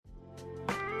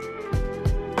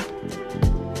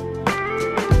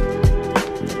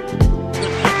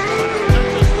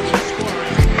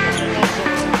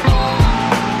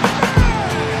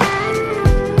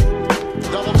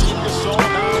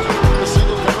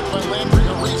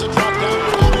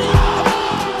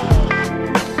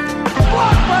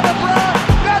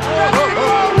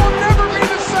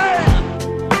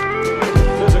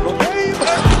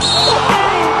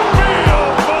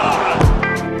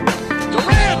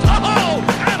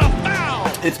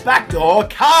It's backdoor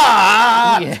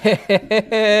cut!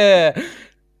 Yeah.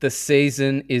 The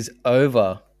season is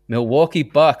over. Milwaukee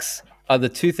Bucks are the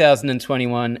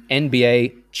 2021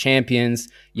 NBA champions.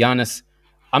 Giannis,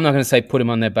 I'm not going to say put him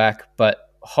on their back,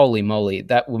 but holy moly,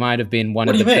 that might have been one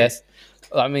of the best.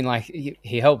 I mean, like,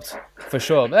 he helped for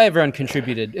sure. Everyone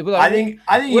contributed. I think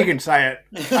you can say it.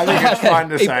 I think it's fine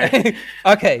to say.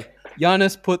 Okay,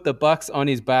 Giannis put the Bucks on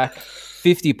his back.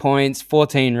 50 points,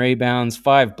 14 rebounds,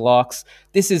 5 blocks.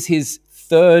 This is his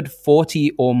third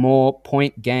 40 or more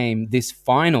point game this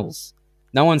finals.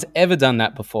 No one's ever done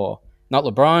that before. Not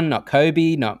LeBron, not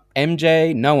Kobe, not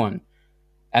MJ, no one.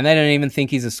 And they don't even think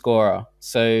he's a scorer.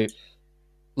 So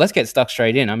let's get stuck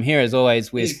straight in. I'm here as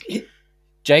always with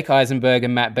Jake Eisenberg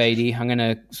and Matt Beatty. I'm going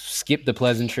to skip the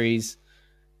pleasantries.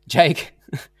 Jake,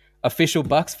 official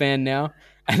Bucks fan now.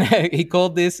 And he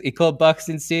called Bucks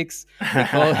in 6.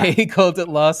 He called it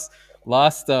last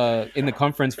in the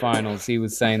conference finals. He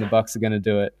was saying the Bucks are going to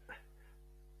do it.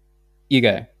 You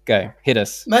go, hit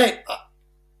us, mate.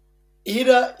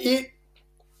 I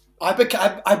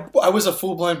was a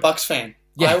full blown Bucks fan.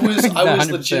 Yeah. I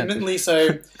was legitimately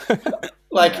so.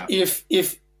 Like if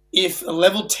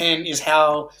level 10 is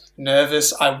how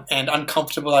nervous and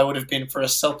uncomfortable I would have been for a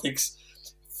Celtics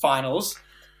finals,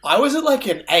 I was at like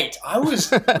an 8. I was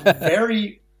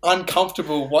very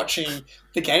uncomfortable watching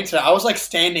the game today. I was like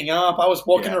standing up. I was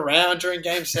walking around during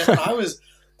Game 7. I was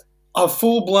a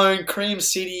full-blown Cream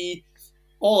City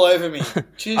all over me.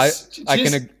 Give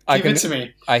it to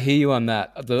me. I hear you on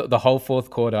that. The whole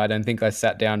fourth quarter, I don't think I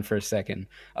sat down for a second.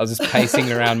 I was just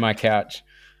pacing around my couch.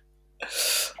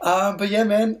 But yeah,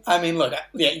 man. I mean, look.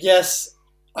 Yeah, yes,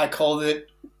 I called it.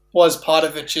 Was part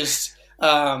of it just...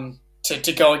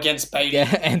 To go against Beatty.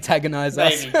 Yeah, antagonize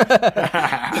us.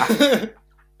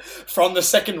 From the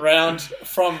second round,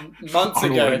 from months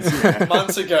ago,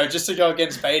 just to go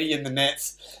against Beatty in the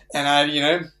Nets. And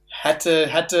I, had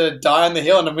to die on the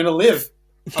hill, and I'm going to live.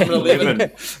 I'm going to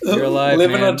live. You're alive,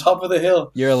 living man. On top of the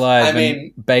hill. You're alive. I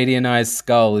mean, Beatty and I's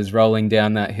skull is rolling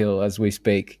down that hill as we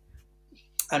speak.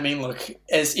 I mean, look,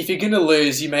 if you're going to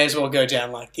lose, you may as well go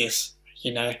down like this.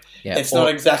 It's not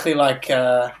exactly like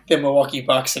the Milwaukee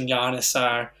Bucks and Giannis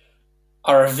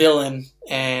are a villain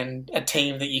and a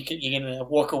team that you're going to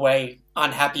walk away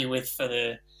unhappy with for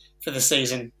the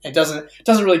season. It doesn't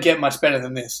really get much better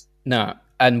than this. No,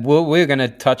 and we're going to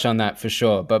touch on that for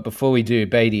sure. But before we do,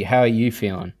 Beatty, how are you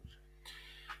feeling?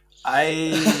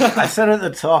 I said at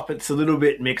the top, it's a little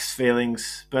bit mixed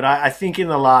feelings, but I think in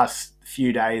the last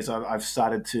few days I've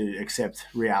started to accept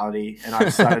reality, and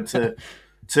I've started to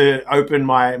open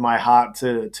my heart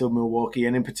to Milwaukee,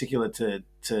 and in particular to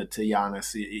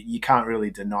Giannis. You can't really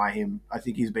deny him. I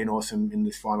think he's been awesome in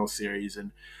this final series,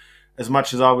 and as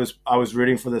much as I was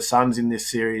rooting for the Suns in this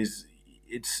series,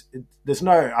 there's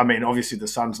no. I mean, obviously the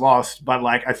Suns lost, but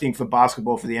like I think for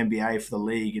basketball, for the NBA, for the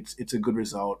league, it's a good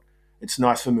result. It's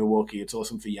nice for Milwaukee. It's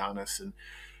awesome for Giannis, and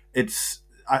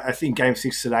I think Game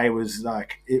 6 today was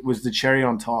it was the cherry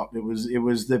on top. It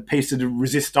was the piece of the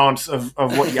resistance of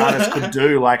what Giannis could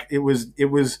do. Like it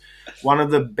was one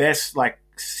of the best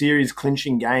series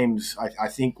clinching games I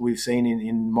think we've seen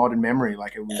in modern memory.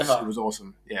 Like it was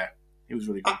awesome. Yeah, it was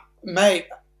really good, mate.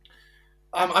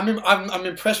 I'm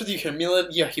impressed with your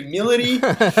humility. You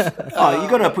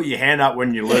got to put your hand up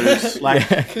when you lose.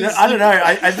 I don't know.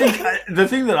 I think the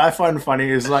thing that I find funny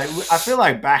is I feel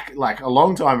like back a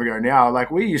long time ago now,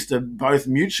 we used to both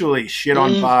mutually shit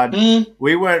on Bud.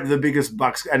 We weren't the biggest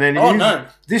Bucks, and then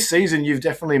this season you've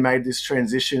definitely made this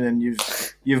transition and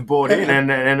you've bought in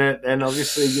and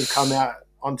obviously you've come out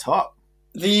on top.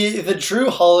 The Drew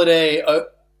Holiday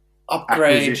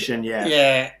upgrade acquisition,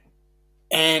 yeah.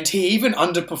 And he even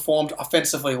underperformed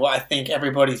offensively what I think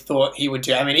everybody thought he would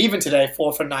do. I mean, even today,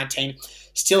 4 for 19,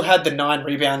 still had the 9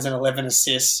 rebounds and 11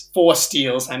 assists, 4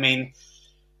 steals. I mean,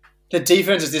 the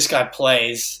defense as this guy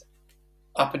plays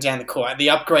up and down the court, the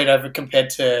upgrade over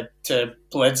compared to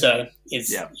Bledsoe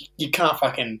is you can't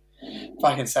fucking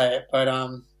say it. But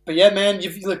yeah, man,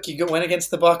 you went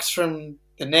against the Bucks from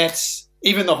the Nets,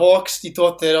 even the Hawks. You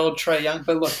thought that old Trae Young,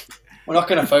 but look, we're not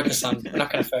going to focus on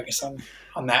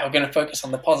that. We're going to focus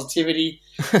on the positivity,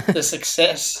 the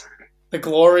success, the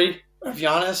glory of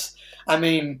Giannis. I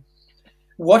mean,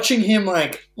 watching him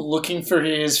looking for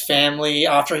his family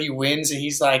after he wins, and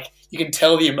he's you can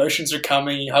tell the emotions are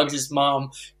coming. He hugs his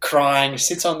mom, crying,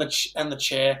 sits on the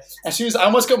chair. As soon as I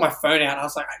almost got my phone out, I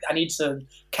was like, I need to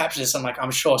capture this. I'm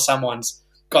I'm sure someone's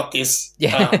got this.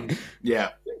 Yeah,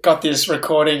 got this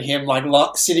recording him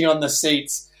sitting on the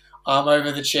seats,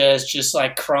 over the chairs, just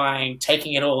crying,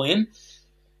 taking it all in.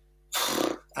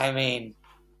 I mean,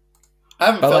 I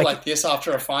haven't But, felt like- like this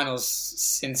after a finals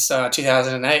since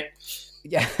 2008.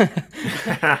 Yeah.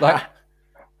 Like,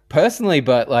 personally,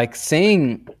 but like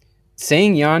seeing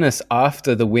Giannis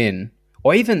after the win,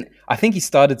 or even I think he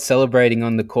started celebrating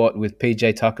on the court with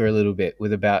PJ Tucker a little bit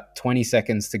with about 20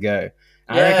 seconds to go.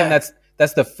 And I reckon Yeah.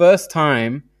 that's the first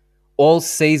time all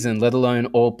season, let alone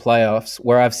all playoffs,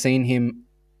 where I've seen him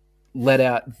let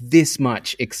out this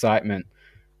much excitement.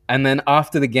 And then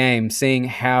after the game, seeing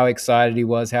how excited he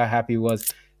was, how happy he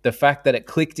was, the fact that it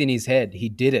clicked in his head, he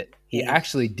did it. He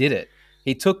actually did it.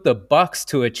 He took the Bucks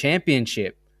to a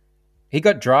championship. He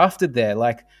got drafted there.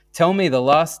 Like, tell me the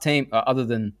last team, other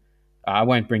than, I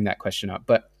won't bring that question up,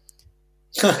 but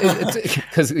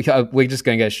because we're just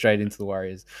going to go straight into the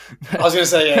Warriors. I was going to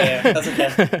say, yeah, that's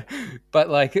okay. But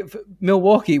like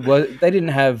Milwaukee, they didn't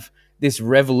have this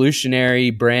revolutionary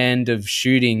brand of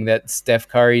shooting that Steph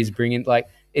Curry's bringing. Like,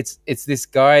 it's this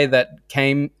guy that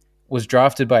was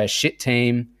drafted by a shit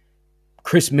team.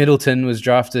 Chris Middleton was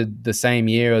drafted the same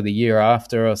year or the year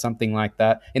after or something like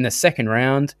that in the second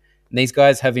round. And these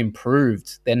guys have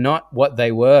improved. They're not what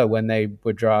they were when they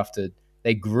were drafted.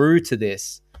 They grew to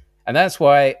this. And that's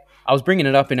why I was bringing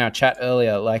it up in our chat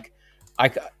earlier. Like,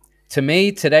 to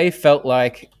me, today felt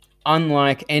like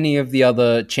unlike any of the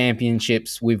other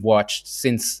championships we've watched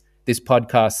since this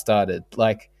podcast started.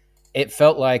 Like, it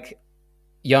felt like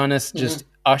Giannis just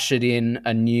ushered in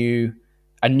a new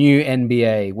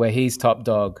NBA where he's top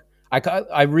dog.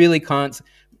 I really can't.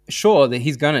 Sure that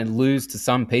he's going to lose to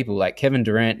some people. Like Kevin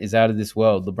Durant is out of this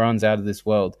world. LeBron's out of this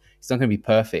world. He's not going to be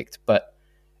perfect, but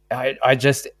I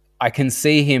can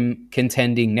see him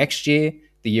contending next year,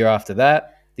 the year after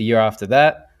that, the year after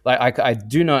that. Like I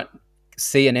do not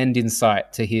see an end in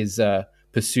sight to his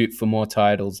pursuit for more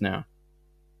titles now.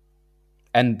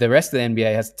 And the rest of the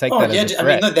NBA has to take that as a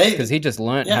threat because he just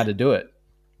learned how to do it.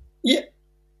 Yeah.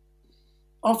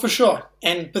 Oh, for sure.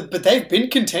 But they've been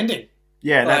contending.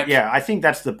 Yeah, I think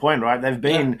that's the point, right? They've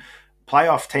been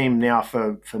playoff team now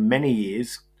for many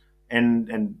years,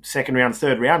 and second round,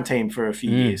 third round team for a few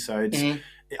years. So it's,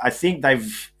 I think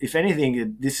they've, if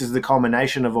anything, this is the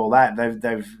culmination of all that.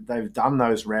 They've done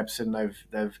those reps and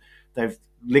they've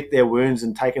licked their wounds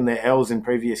and taken their L's in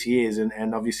previous years,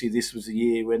 and obviously this was the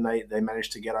year when they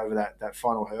managed to get over that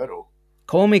final hurdle.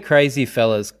 Call me crazy,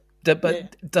 fellas,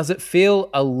 but does it feel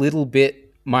a little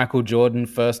bit Michael Jordan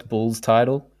first Bulls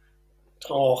title?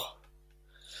 Oh,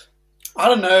 I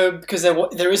don't know, because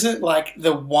there isn't like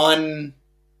the one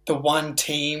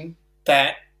team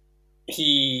that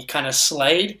he kind of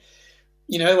slayed.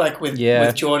 You know, like with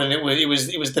Jordan, it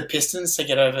was the Pistons to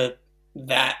get over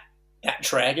that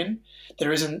dragon.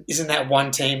 There isn't that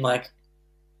one team. Like,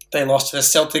 they lost to the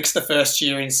Celtics the first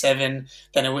year in 7.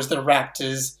 Then it was the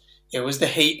Raptors. It was the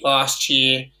Heat last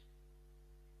year.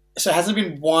 So it hasn't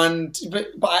been one,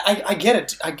 but I get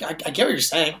it. I get what you're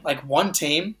saying. Like, one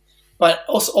team, but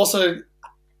also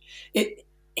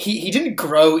he didn't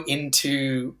grow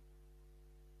into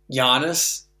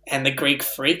Giannis and the Greek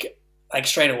Freak like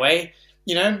straight away.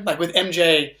 You know, like with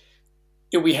MJ,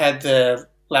 we had the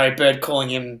Larry Bird calling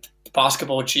him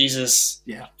basketball Jesus.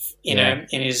 Yeah. You know,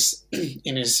 in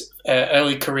his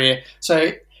early career.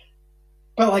 So,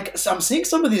 but like, so I'm seeing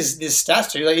some of these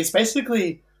stats too. Like, it's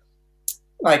basically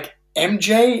like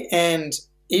MJ, and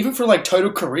even for like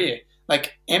total career,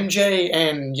 like MJ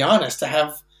and Giannis to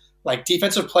have like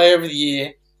defensive player of the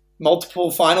year, multiple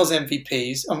finals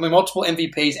MVPs, multiple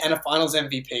MVPs and a finals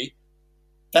MVP.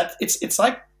 That it's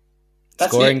like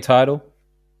that's scoring it. title.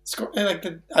 I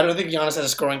don't think Giannis has a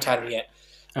scoring title yet.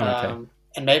 Oh, okay.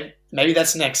 And maybe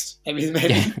that's next. Maybe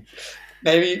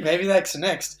that's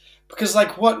next. Because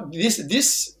like what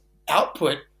this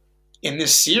output in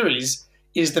this series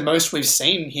is the most we've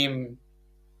seen him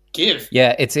give.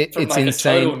 Yeah, it's like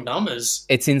insane. Total numbers.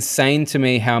 It's insane to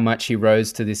me how much he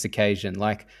rose to this occasion.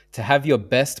 Like, to have your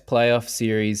best playoff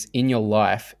series in your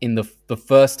life in the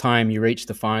first time you reach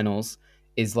the finals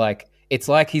is like, it's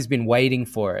like he's been waiting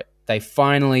for it. They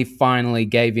finally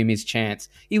gave him his chance.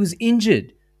 He was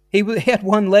injured. He had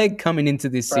one leg coming into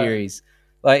this series.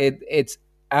 Like, it's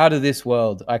out of this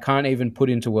world. I can't even put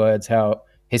into words how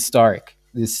historic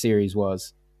this series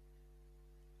was.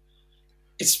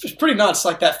 It's pretty nuts.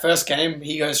 Like, that first game,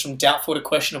 he goes from doubtful to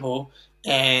questionable,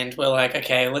 and we're like,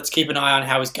 okay, let's keep an eye on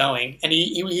how he's going. And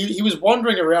he was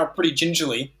wandering around pretty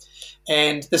gingerly,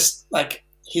 and this, like,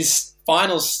 his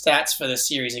final stats for the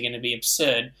series are going to be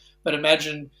absurd. But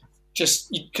imagine,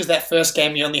 just because that first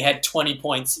game he only had 20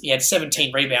 points, he had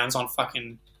 17 rebounds on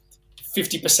fucking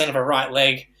 50% of a right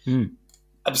leg.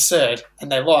 Absurd,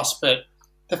 and they lost. But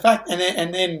the fact,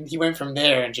 and then he went from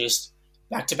there and just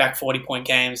back-to-back 40-point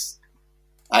games.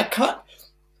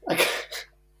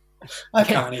 I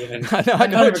can't even. I know I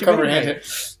can't what even you mean, comprehend mate.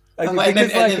 it. Like, I'm like,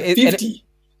 because, and then 50.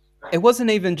 it wasn't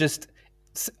even just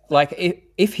like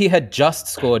if he had just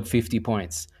scored 50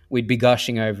 points, we'd be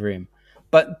gushing over him.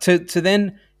 But to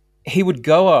then he would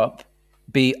go up,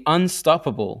 be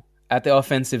unstoppable at the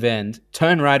offensive end,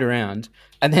 turn right around,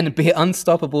 and then be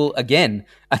unstoppable again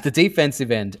at the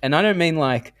defensive end. And I don't mean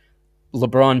like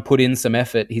LeBron put in some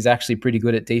effort. He's actually pretty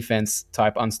good at defense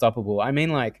type unstoppable. I mean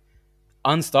like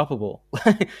unstoppable.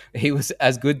 He was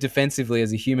as good defensively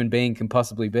as a human being can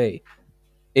possibly be,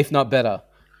 if not better.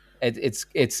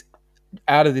 It's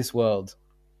out of this world.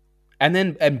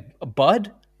 And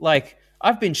Bud, like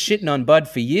I've been shitting on Bud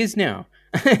for years now.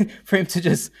 For him to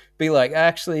just be like,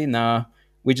 actually, nah,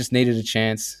 we just needed a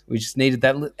chance. We just needed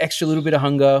that extra little bit of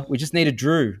hunger. We just needed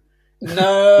Drew.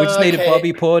 No, We just needed okay.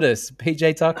 Bobby Portis,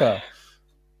 PJ Tucker.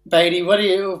 Beatty, do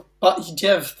you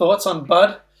have thoughts on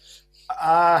Bud?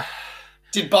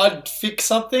 Did Bud fix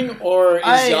something, or is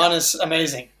Giannis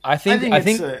amazing? I think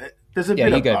there's a Yeah,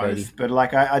 bit you of go, both, Beatty. but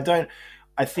like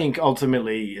I think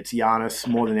ultimately it's Giannis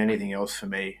more than anything else for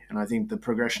me, and I think the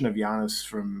progression of Giannis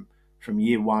from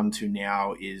year one to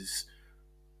now is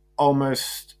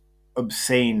almost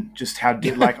obscene. Just how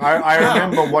I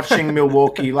remember watching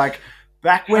Milwaukee like.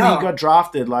 Back when Wow. he got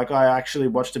drafted, like I actually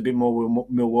watched a bit more with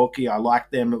Milwaukee. I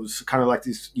liked them. It was kind of like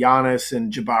this Giannis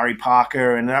and Jabari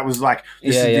Parker, and that was like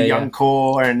this is the young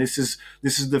core, and this is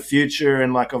the future.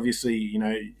 And like obviously,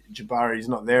 Jabari's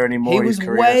not there anymore. He was His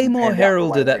career way hasn't more panned out the way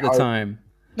heralded they at the hoped. time.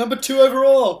 Number 2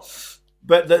 overall.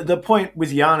 But the point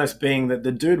with Giannis being that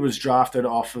the dude was drafted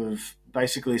off of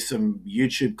basically some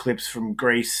YouTube clips from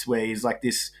Greece where he's like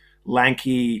this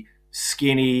lanky,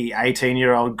 skinny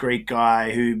 18-year-old Greek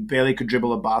guy who barely could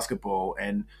dribble a basketball,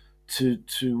 and to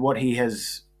what he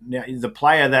has now, the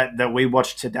player that we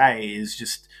watch today is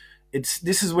just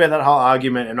this is where that whole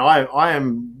argument, and I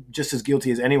am just as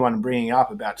guilty as anyone bringing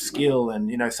up about skill and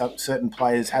some certain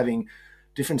players having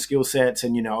different skill sets,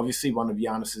 and obviously one of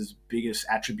Giannis's biggest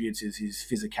attributes is his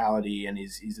physicality and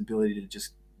his ability to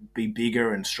just be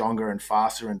bigger and stronger and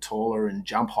faster and taller and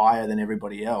jump higher than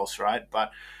everybody else, right?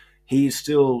 But he's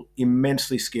still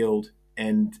immensely skilled.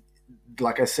 And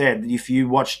like I said, if you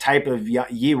watch tape of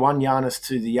year one Giannis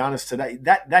to the Giannis today,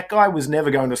 that guy was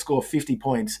never going to score 50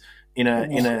 points in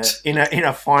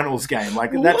a finals game.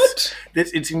 Like that's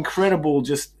it's incredible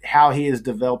just how he has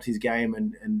developed his game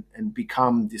and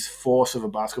become this force of a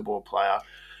basketball player.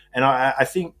 And I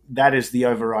think that is the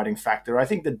overriding factor. I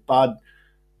think that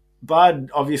Bud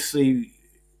obviously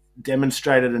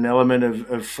demonstrated an element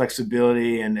of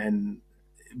flexibility and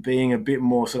being a bit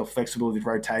more sort of flexible with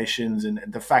rotations, and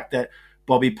the fact that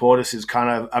Bobby Portis is kind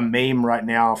of a meme right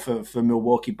now for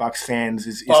Milwaukee Bucks fans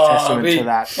is testament to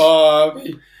that.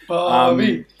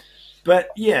 Bobby. But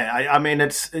yeah, I mean,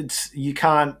 it's you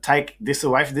can't take this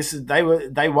away from this.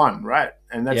 They won, right?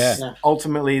 And that's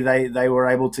ultimately they were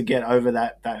able to get over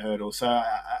that hurdle. So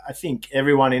I think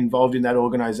everyone involved in that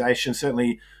organization,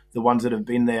 certainly the ones that have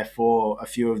been there for a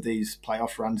few of these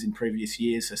playoff runs in previous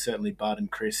years, so certainly Bud and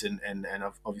Chris and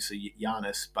obviously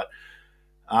Giannis. But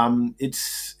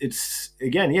it's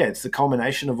again, it's the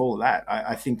culmination of all of that.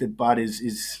 I think that Bud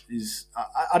is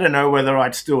I don't know whether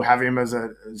I'd still have him as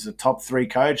a top 3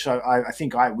 coach. I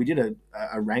think we did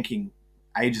a ranking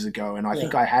ages ago, and I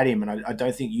think I had him, and I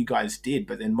don't think you guys did.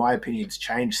 But then my opinion's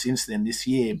changed since then this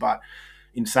year. But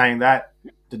in saying that,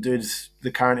 the dude's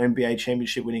the current NBA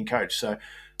championship winning coach. So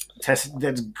that's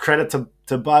credit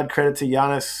to Bud, credit to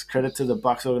Giannis, credit to the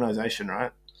Bucks organization,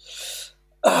 right?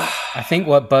 I think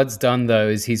what Bud's done though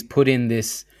is he's put in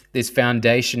this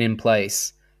foundation in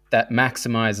place that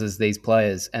maximizes these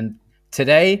players. And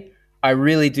today, I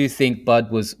really do think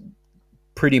Bud was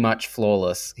pretty much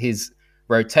flawless. His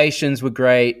rotations were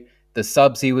great. The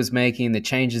subs he was making, the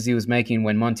changes he was making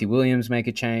when Monty Williams make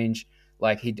a change,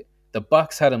 the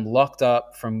Bucks had him locked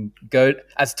up from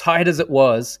as tight as it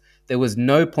was. There was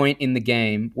no point in the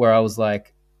game where I was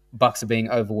like, Bucks are being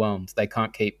overwhelmed. They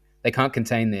can't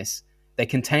contain this. They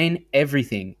contain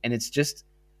everything, and it's just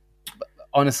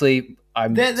honestly,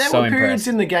 I'm there so were periods impressed.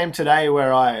 in the game today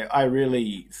where I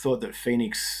really thought that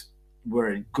Phoenix were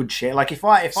a good share. Like if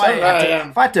I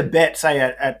had to bet, say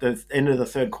at the end of the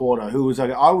third quarter, who was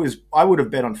like, I would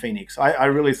have bet on Phoenix. I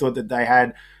really thought that they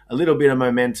had a little bit of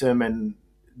momentum and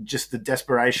just the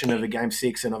desperation of a game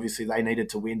 6, and obviously they needed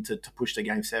to win to push to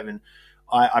game 7.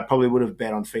 I probably would have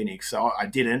bet on Phoenix. So I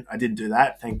didn't do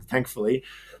that, thankfully.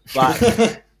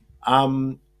 But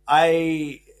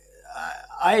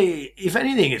if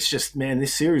anything, it's just, man,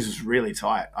 this series was really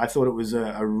tight. I thought it was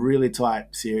a really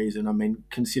tight series, and I mean,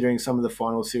 considering some of the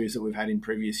final series that we've had in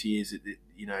previous years,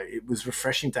 it was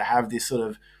refreshing to have this sort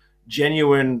of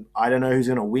genuine, I don't know who's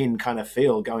going to win kind of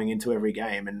feel going into every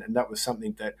game. And that was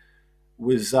something that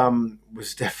was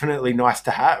definitely nice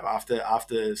to have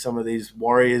after some of these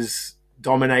Warriors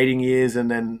dominating years and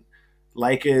then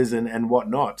Lakers and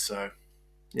whatnot. So,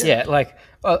 yeah, like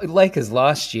Lakers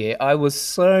last year, I was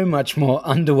so much more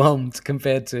underwhelmed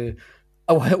compared to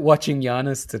watching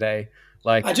Giannis today.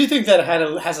 Like, I do think that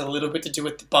has a little bit to do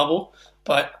with the bubble,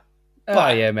 but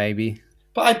yeah, maybe.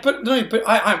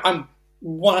 I'm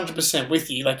 100% with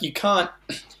you. Like, you can't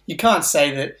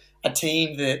say that a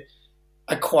team that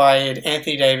acquired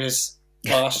Anthony Davis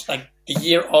last, like the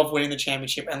year of winning the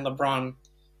championship, and LeBron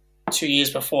 2 years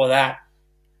before that,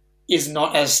 is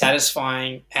not as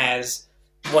satisfying as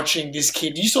watching this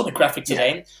kid. You saw the graphic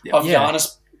today of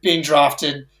Giannis being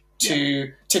drafted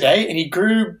to today, and he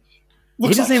grew.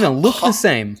 He doesn't even look the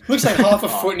same. Looks like half a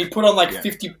foot, and he put on like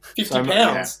 50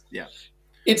 pounds. Yeah.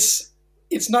 It's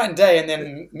night and day. And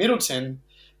then Middleton,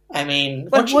 I mean,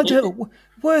 I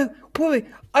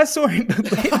saw him.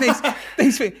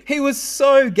 He was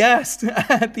so gassed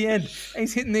at the end.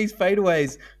 He's hitting these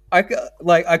fadeaways.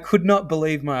 I could not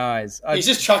believe my eyes. He's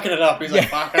just chucking it up. He's like,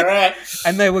 fuck, all right.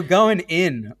 And they were going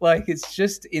in. Like, it's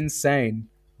just insane.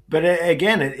 But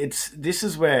again, this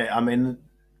is where, I mean,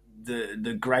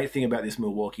 the great thing about this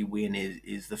Milwaukee win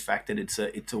is the fact that it's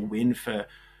a win for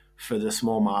the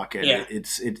small market. Yeah.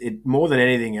 It more than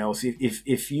anything else.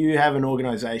 If you have an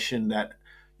organization that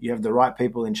you have the right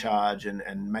people in charge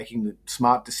and making the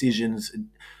smart decisions,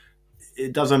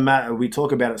 it doesn't matter. We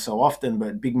talk about it so often,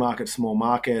 but big market, small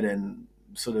market, and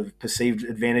sort of perceived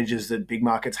advantages that big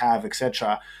markets have,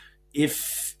 etc.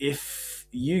 If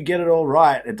you get it all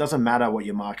right, it doesn't matter what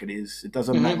your market is. It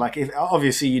doesn't matter. Like,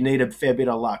 obviously you need a fair bit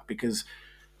of luck, because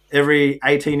every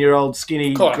 18-year-old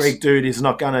skinny Greek dude is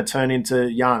not going to turn into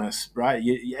Giannis, right?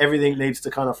 Everything needs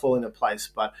to kind of fall into place.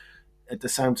 But at the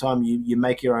same time, you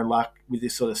make your own luck with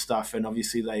this sort of stuff. And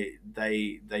obviously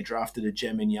they drafted a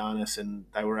gem in Giannis, and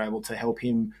they were able to help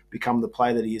him become the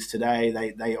player that he is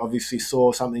today. They obviously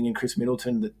saw something in Chris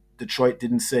Middleton that Detroit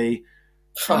didn't see.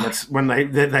 And that's when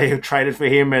they traded for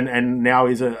him, and now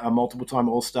he's a multiple-time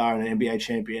All-Star and an NBA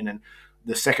champion, and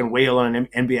the second wheel on an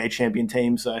NBA champion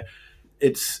team. So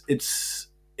it's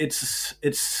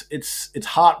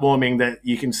heartwarming that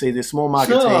you can see this small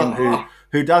market team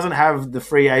who doesn't have the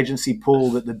free agency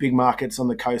pool that the big markets on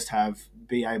the coast have,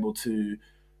 be able to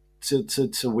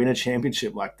win a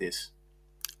championship like this.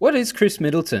 What is Chris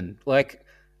Middleton like?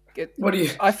 What do you?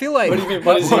 I feel like. What do you mean?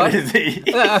 What is he?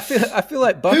 I feel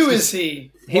like Bucks. Who is he?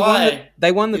 Why?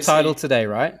 They won the title today,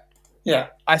 right? Yeah.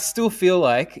 I still feel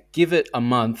like give it a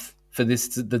month for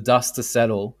the dust to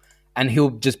settle, and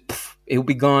he'll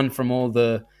be gone from all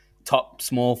the top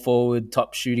small forward,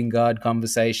 top shooting guard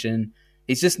conversation.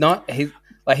 He's just not. He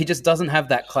just doesn't have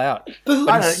that clout.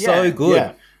 But he's so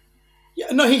good.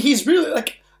 Yeah. No, he's really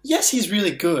like. Yes, he's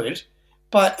really good,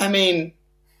 but I mean.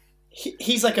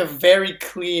 He's like a very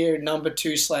clear number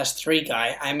 2/3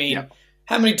 guy. I mean,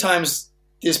 how many times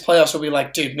this playoffs will be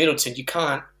like, dude, Middleton, you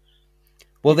can't.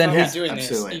 Well, then he's doing this.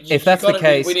 If that's the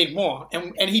case, we need more,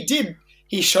 and he did.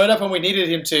 He showed up when we needed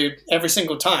him to every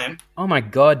single time. Oh my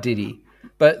God, did he?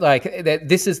 But like,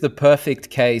 this is the perfect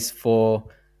case for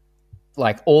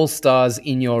like all-stars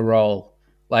in your role.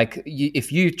 Like,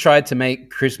 if you tried to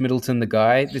make Chris Middleton the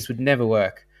guy, this would never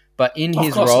work. But in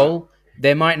his role.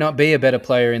 There might not be a better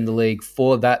player in the league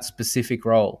for that specific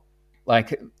role.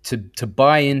 Like, to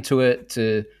buy into it,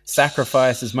 to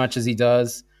sacrifice as much as he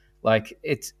does. Like,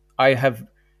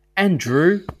 and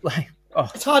Drew, like,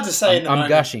 it's hard to say. I'm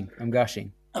gushing.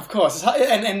 Of course, it's hard,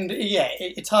 and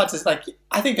it's hard to like.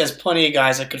 I think there's plenty of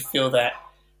guys that could fill that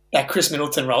Chris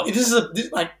Middleton role.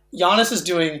 Like Giannis is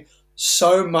doing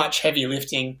so much heavy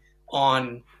lifting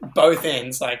on both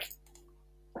ends, like.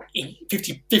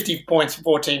 50 points,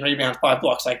 14 rebounds, 5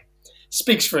 blocks, like,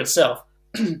 speaks for itself.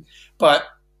 But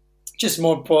just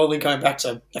more broadly, going back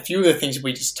to a few of the things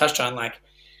we just touched on, like,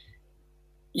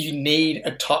 you need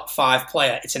a top 5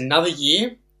 player. It's another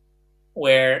year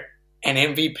where an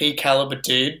MVP caliber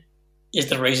dude is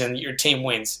the reason your team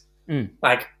wins.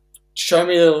 Like, show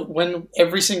me when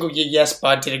every single year, yes,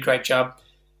 Bud did a great job.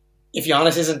 If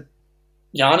Giannis isn't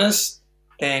Giannis,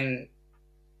 then...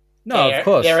 No, of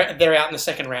course. They're out in the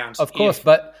second round. Of course,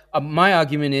 but my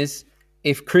argument is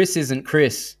if Chris isn't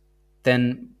Chris,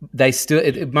 then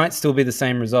it might still be the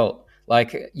same result.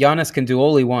 Like, Giannis can do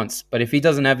all he wants, but if he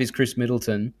doesn't have his Chris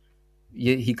Middleton,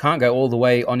 he can't go all the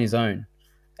way on his own.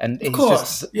 And he's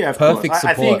just perfect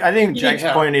support. I think Jake's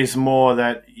point is more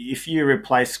that if you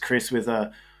replace Chris with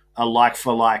a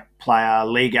like-for-like player,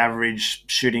 league average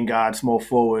shooting guard, small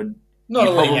forward, not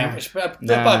a league average, but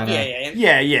yeah.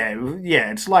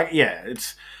 It's like,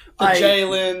 it's.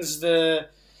 Jalen's, the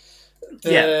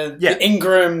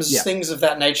Ingrams, things of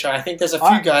that nature. I think there's a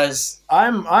few guys.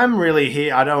 I'm really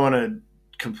here. I don't want to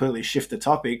completely shift the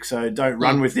topic, so don't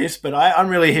run with this. But I'm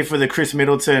really here for the Chris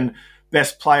Middleton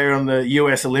best player on the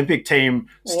US Olympic team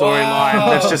storyline. Wow.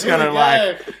 That's just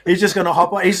gonna he's just gonna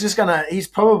hop on. He's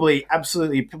probably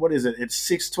absolutely, what is it? It's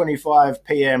 6:25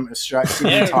 p.m.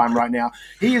 Australian time right now.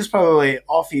 He is probably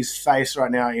off his face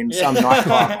right now in some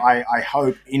nightclub. I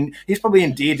hope he's probably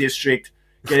in Deer District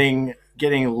getting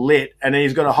lit, and then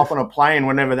he's got to hop on a plane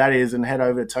whenever that is and head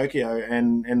over to Tokyo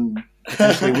and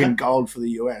potentially win gold for the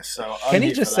US. So can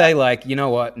he just say, like, you know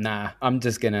what? Nah, I'm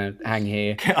just gonna hang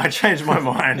here. I changed my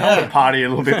mind. I want to party a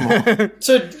little bit more.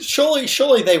 So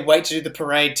surely they wait to do the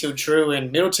parade till Drew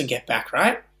and Middleton get back,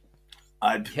 right?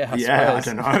 I don't know.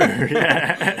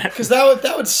 Yeah, because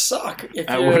that would suck if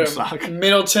you're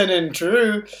Middleton and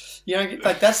Drew. You know,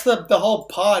 like that's the whole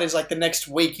part is like the next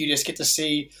week you just get to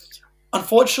see.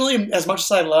 Unfortunately, as much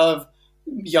as I love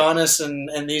Giannis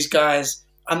and these guys,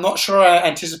 I'm not sure I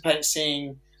anticipate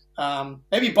seeing.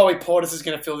 Maybe Bobby Portis is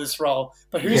going to fill this role,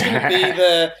 but who's going to be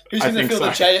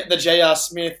the J.R.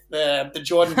 Smith, the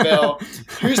Jordan Bell?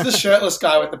 Who's the shirtless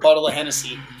guy with the bottle of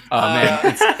Hennessy? Oh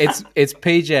man, it's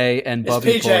PJ and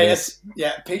Bobby Portis.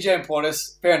 PJ and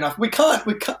Portis. Fair enough. We can't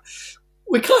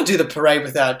do the parade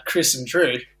without Chris and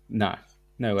Drew. No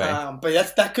way.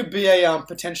 But that could be a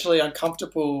potentially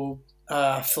uncomfortable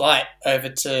flight over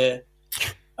to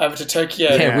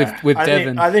Tokyo. Yeah, with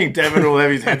Devin. I think Devin will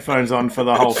have his headphones on for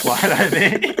the whole flight, I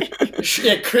think.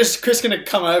 Yeah, Chris going to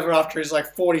come over after his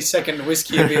 40-second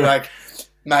whiskey and be like,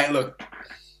 mate, look,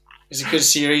 it's a good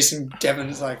series. And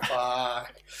Devin's like,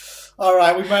 fuck. All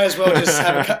right, we may as well just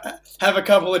have a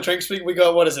couple of drinks. We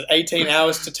got, 18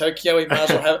 hours to Tokyo. We might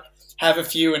as well have a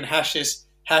few and hash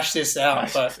this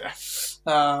out. But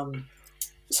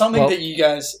something that you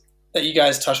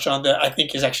guys touched on that I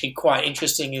think is actually quite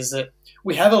interesting is that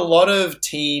we have a lot of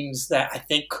teams that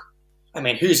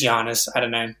who's Giannis? I don't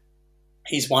know.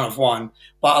 He's one of one.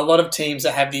 But a lot of teams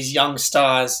that have these young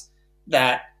stars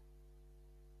that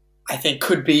I think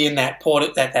could be in that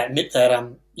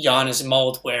Giannis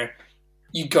mold where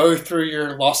you go through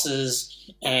your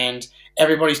losses and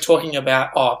everybody's talking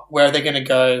about, where are they going to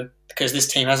go because this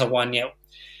team hasn't won yet.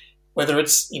 Whether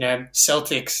it's,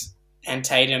 Celtics and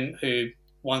Tatum who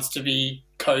wants to be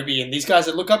Kobe and these guys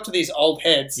that look up to these old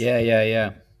heads.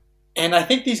 Yeah. And I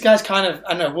think these guys I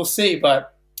don't know, we'll see,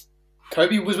 but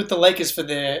Kobe was with the Lakers for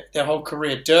their whole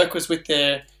career. Dirk was with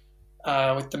the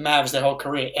Mavs their whole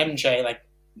career. MJ,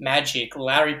 Magic,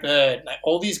 Larry Bird,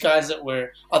 all these guys that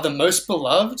are the most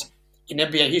beloved in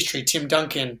NBA history. Tim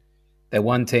Duncan. They're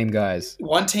one-team guys.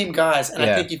 And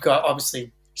I think you've got,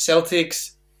 obviously,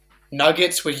 Celtics,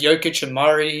 Nuggets with Jokic and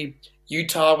Murray,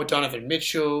 Utah with Donovan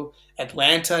Mitchell,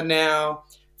 Atlanta now,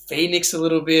 Phoenix a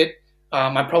little bit.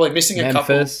 I'm probably missing a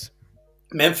couple.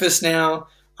 Memphis now.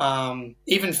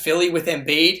 Even Philly with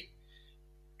Embiid.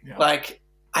 Yeah.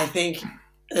 I think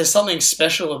there's something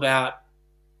special about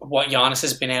what Giannis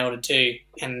has been able to do.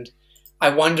 And I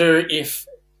wonder if,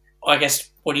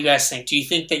 what do you guys think? Do you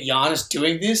think that Giannis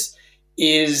doing this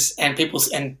and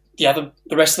the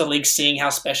rest of the league seeing how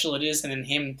special it is and then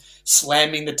him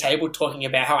slamming the table talking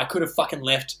about how I could have fucking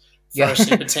left for a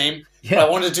super team. But I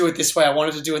wanted to do it this way. I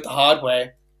wanted to do it the hard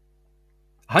way.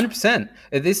 100%.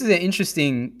 This is an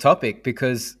interesting topic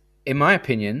because, in my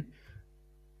opinion,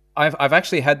 I've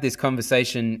actually had this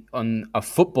conversation on a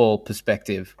football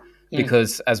perspective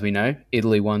because, as we know,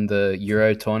 Italy won the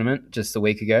Euro tournament just a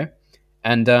week ago.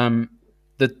 And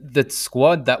the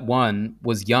squad that won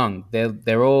was young.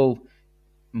 They're all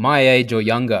my age or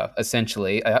younger,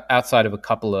 essentially, outside of a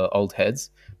couple of old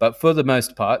heads. But for the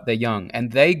most part, they're young.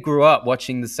 And they grew up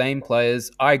watching the same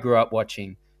players I grew up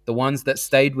watching. The ones that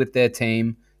stayed with their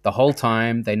team the whole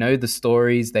time. They know the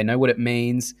stories. They know what it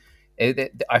means.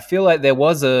 I feel like there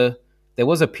was a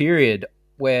period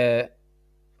where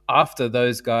after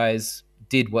those guys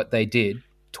did what they did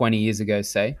 20 years ago,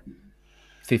 say,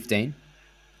 15,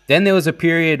 then there was a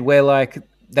period where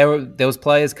there was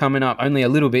players coming up only a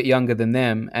little bit younger than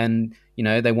them, and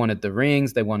they wanted the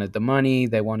rings, they wanted the money,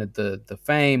 they wanted the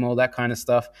fame, all that kind of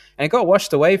stuff, and it got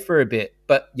washed away for a bit.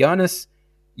 But Giannis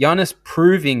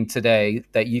proving today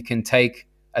that you can take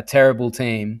a terrible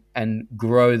team and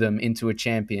grow them into a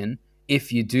champion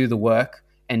if you do the work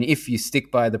and if you stick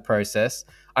by the process.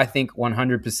 I think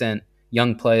 100%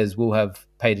 young players will have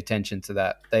paid attention to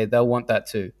that. They'll want that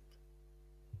too.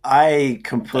 I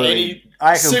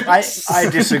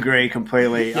disagree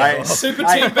completely. Super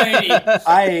Team Beatty.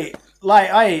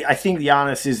 I think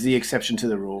Giannis is the exception to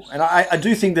the rule, and I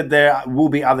do think that there will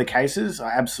be other cases,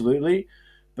 absolutely,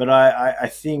 but I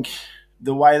think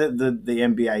the way that the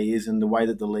NBA is and the way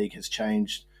that the league has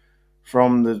changed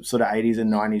from the sort of 80s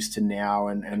and 90s to now,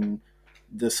 and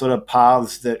the sort of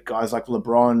paths that guys like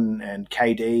LeBron and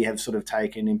KD have sort of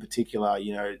taken in particular,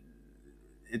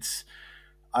 it's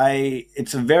a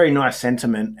very nice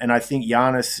sentiment, and I think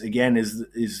Giannis again is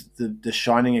the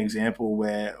shining example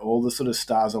where all the sort of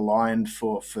stars aligned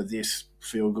for this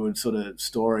feel good sort of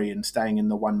story and staying in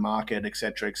the one market,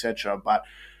 etc., etc. But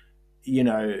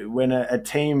when a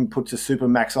team puts a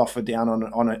supermax offer down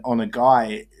on a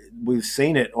guy, we've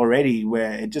seen it already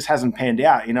where it just hasn't panned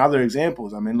out. In other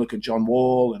examples, I mean, look at John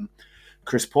Wall and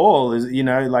Chris Paul.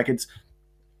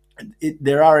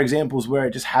 There are examples where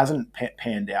it just hasn't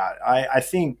panned out. I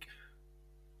think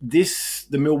the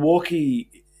Milwaukee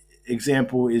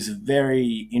example is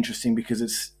very interesting because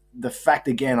it's the fact,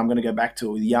 again, I'm going to go back to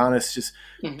it, with Giannis just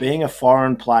being a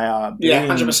foreign player.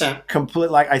 100%.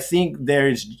 Complete. Like, I think there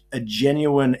is a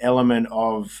genuine element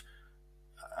of,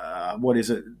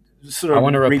 sort of I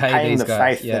want to repaying the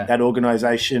guys. faith that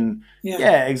organization.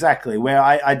 Yeah, exactly. Where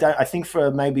I think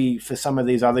for some of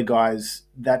these other guys,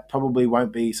 that probably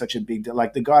won't be such a big deal.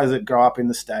 Like the guys that grow up in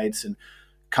the States and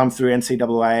come through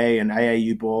NCAA and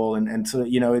AAU ball and so,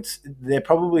 they're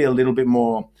probably a little bit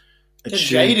more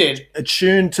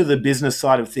attuned to the business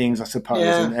side of things, I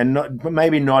suppose, and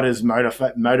maybe not as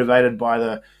motivated by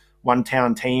the one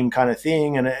town team kind of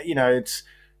thing. And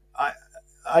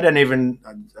I don't even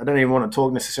want to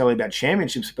talk necessarily about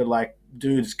championships, but like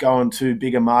dudes going to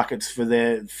bigger markets for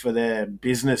their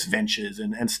business ventures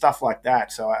and stuff like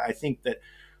that. So I think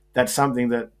that's something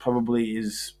that probably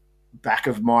is back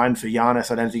of mind for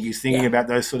Giannis. I don't think he's thinking about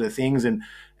those sort of things, and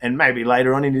maybe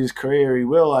later on in his career he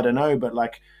will. I don't know, but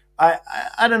like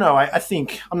I don't know. I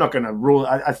think I'm not going to rule.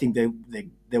 I think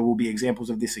there will be examples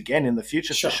of this again in the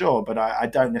future for sure, but I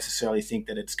don't necessarily think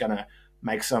that it's going to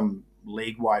make some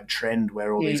league-wide trend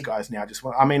where all these guys now just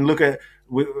want. I mean,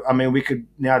 we could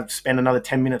now spend another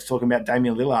 10 minutes talking about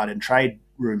Damian Lillard and trade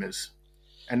rumors,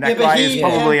 and that guy is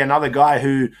probably another guy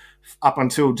who, up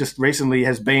until just recently,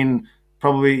 has been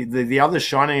probably the other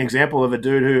shining example of a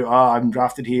dude who, I'm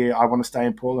drafted here, I want to stay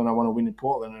in Portland, I want to win in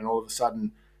Portland, and all of a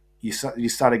sudden you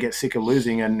start to get sick of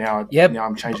losing, and now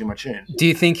I'm changing my tune. Do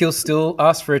you think he'll still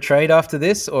ask for a trade after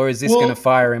this, or is this going to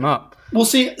fire him up? Well,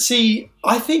 see,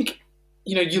 I think,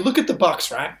 you look at the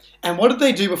Bucks, right? And what did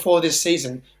they do before this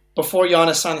season, before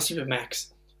Giannis signed the Supermax?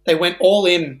 They went all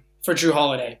in for Jrue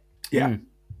Holiday. Yeah.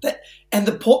 And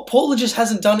the Portland just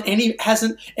hasn't done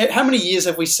how many years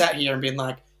have we sat here and been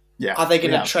like, are they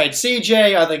going to trade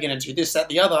CJ? Are they going to do this, that,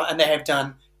 the other? And they have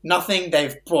done nothing.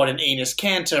 They've brought in Enes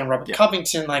Kanter and Robert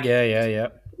Covington.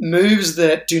 Moves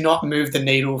that do not move the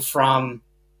needle from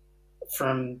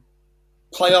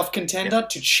playoff contender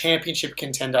to championship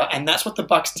contender, and that's what the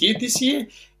Bucks did this year.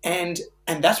 And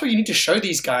that's what you need to show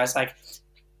these guys. Like,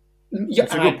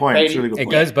 that's a good point. Beatty, really good point.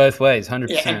 It goes both ways, 100%.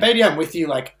 Yeah, and Beatty, I'm with you.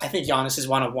 Like, I think Giannis is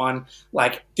 1-of-1.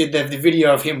 Like, did the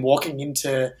video of him walking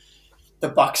into the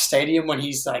Bucks stadium when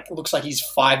he's like, looks like he's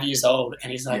 5 years old,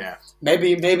 and he's like,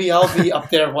 maybe I'll be up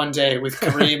there one day with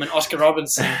Kareem and Oscar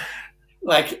Robertson.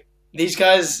 Like, these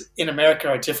guys in America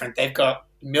are different. They've got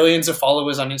millions of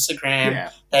followers on Instagram.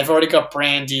 Yeah. They've already got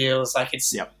brand deals. Like,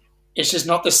 it's just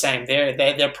not the same.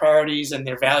 Their priorities and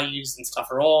their values and stuff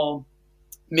are all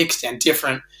mixed and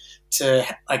different. To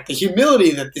like the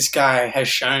humility that this guy has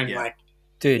shown,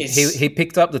 dude, he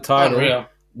picked up the title, unreal.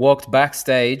 Walked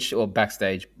backstage, walked back to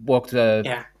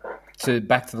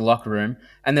the locker room,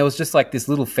 and there was just like this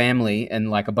little family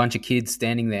and like a bunch of kids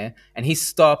standing there, and he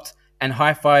stopped and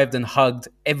high-fived and hugged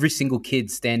every single kid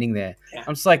standing there. Yeah.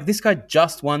 I'm just like, this guy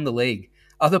just won the league.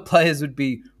 Other players would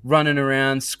be running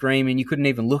around screaming. You couldn't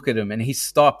even look at him, and he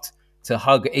stopped to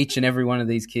hug each and every one of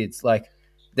these kids. Like,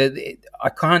 I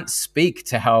can't speak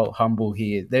to how humble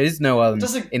he is. There is no other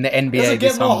in the NBA. Does it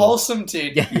get more humble. Wholesome,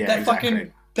 dude?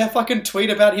 That fucking tweet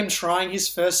about him trying his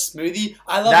first smoothie.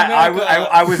 I love that.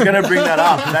 I was going to bring that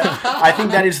up. I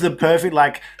think that is the perfect,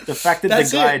 like, the fact that the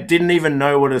guy didn't even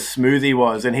know what a smoothie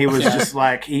was, and he was just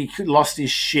like, he lost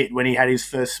his shit when he had his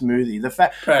first smoothie. The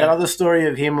fact that other story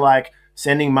of him like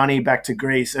sending money back to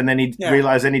Greece, and then he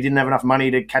realized then he didn't have enough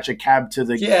money to catch a cab to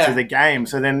the game,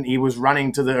 so then he was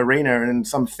running to the arena, and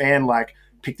some fan like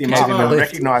picked him up and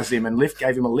recognized him and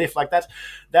gave him a lift. Like that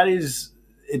is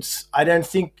I don't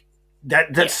think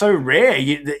that's so rare.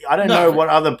 I don't know what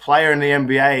other player in the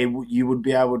NBA you would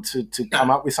be able to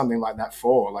come up with something like that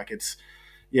for. Like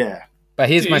But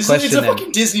here's my question. It's a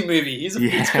fucking Disney movie.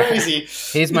 It's crazy.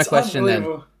 Here's my question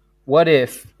then. What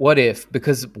if?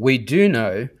 Because we do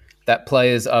know that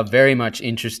players are very much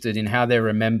interested in how they're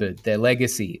remembered, their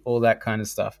legacy, all that kind of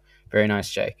stuff. Very nice,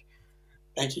 Jake.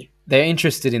 Thank you. They're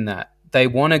interested in that. they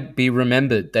want to be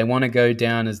remembered. They want to go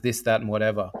down as this, that, and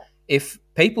whatever. If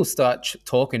people start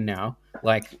talking now,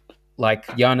 like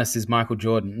Giannis is Michael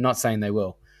Jordan, not saying they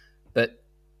will, but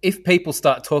if people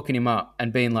start talking him up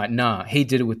and being like, nah, he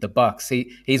did it with the Bucks.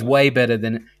 He's way better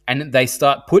than, and they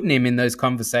start putting him in those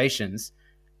conversations,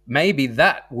 maybe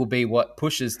that will be what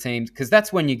pushes teams, because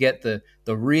that's when you get the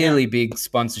really big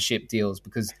sponsorship deals,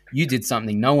 because you did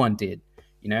something no one did.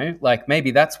 You know, like maybe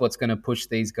that's what's going to push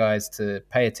these guys to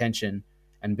pay attention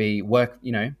and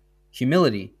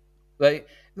humility. Like,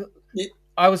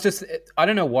 I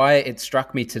don't know why it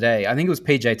struck me today. I think it was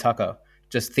PJ Tucker,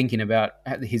 just thinking about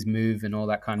his move and all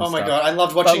that kind of stuff. Oh my God. I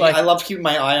loved watching, I loved keeping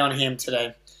my eye on him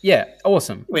today. Yeah.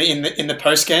 Awesome. In the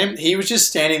post game, he was just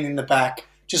standing in the back,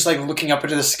 just like looking up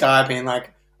into the sky, being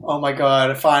like, oh my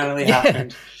God, it finally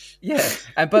happened. Yeah.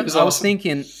 But I was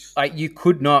thinking, like, you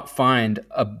could not find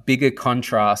a bigger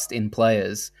contrast in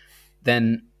players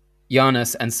than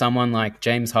Giannis and someone like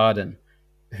James Harden,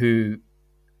 who,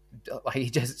 like, he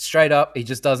just straight up, he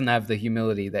just doesn't have the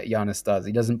humility that Giannis does.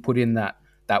 He doesn't put in that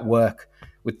work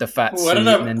with the fat suit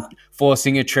and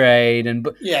forcing a trade and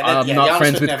I'm not Giannis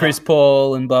friends with Chris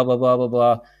Paul and blah, blah, blah, blah,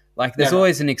 blah. Like, there's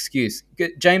always an excuse.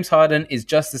 James Harden is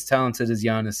just as talented as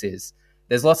Giannis is.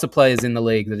 There's lots of players in the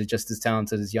league that are just as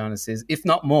talented as Giannis is, if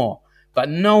not more. But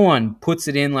no one puts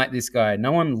it in like this guy.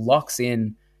 No one locks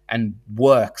in and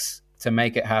works to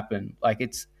make it happen. Like,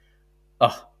 it's,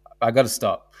 I got to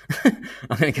stop.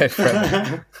 I'm going to go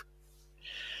forever.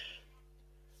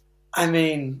 I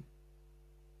mean,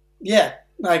 yeah,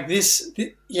 like this,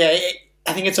 I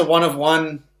think it's a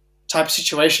one-of-one type of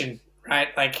situation, right?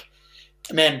 Like,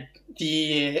 man,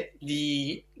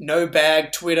 the no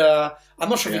bag Twitter. I'm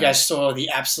not sure if you guys saw the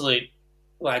absolute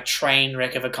like train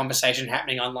wreck of a conversation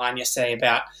happening online yesterday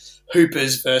about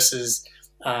hoopers versus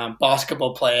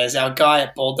basketball players. Our guy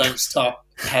at Ball Don't Stop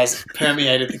has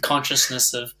permeated the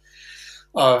consciousness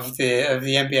of the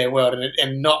NBA world,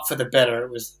 and not for the better.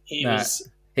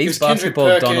 He's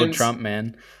basketball Donald Trump,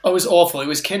 man. Oh, it was awful. It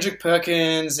was Kendrick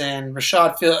Perkins and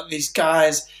Rashad Phillips, these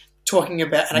guys talking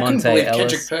about, and I couldn't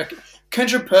believe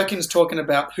Kendrick Perkins talking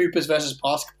about hoopers versus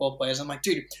basketball players. I'm like,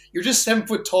 dude, you're just 7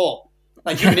 foot tall.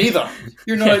 Like, you're neither.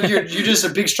 You're not. You're just a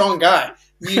big, strong guy.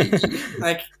 You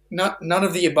like none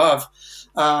of the above.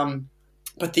 And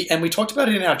we talked about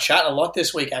it in our chat a lot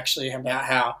this week, actually, about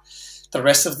how the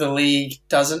rest of the league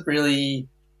doesn't really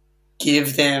give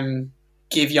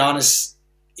Giannis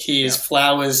his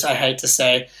flowers, I hate to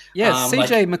say. Yeah,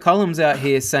 CJ McCollum's out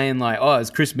here saying like, oh,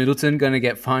 is Chris Middleton going to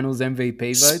get finals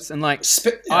MVP votes? And like,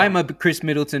 I'm a Chris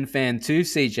Middleton fan too,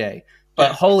 CJ.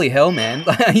 But holy hell, man.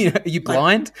 Are you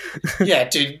blind? Yeah,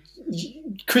 dude.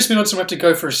 Chris Middleton will have to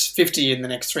go for 50 in the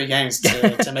next 3 games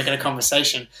to make it a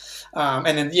conversation.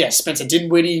 And then, Spencer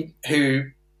Dinwiddie, who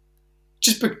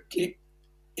just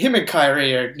him and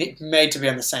Kyrie are made to be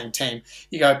on the same team.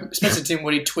 You got Spencer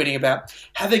Dinwiddie tweeting about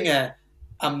having a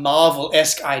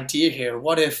Marvel-esque idea here.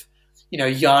 What if,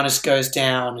 Giannis goes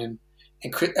down and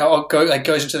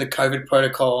goes into the COVID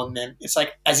protocol, and then it's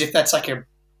like as if that's like a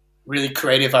really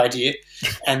creative idea,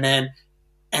 and then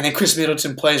Chris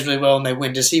Middleton plays really well and they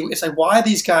win. It's like, why are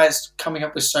these guys coming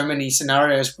up with so many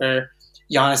scenarios where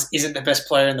Giannis isn't the best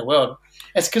player in the world?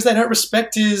 It's because they don't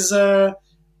respect his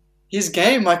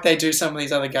game like they do some of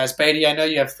these other guys. Beatty, I know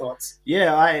you have thoughts.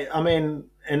 Yeah, I mean,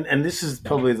 and this is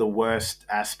probably the worst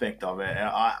aspect of it.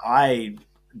 I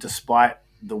despite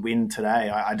the win today,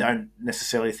 I don't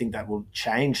necessarily think that will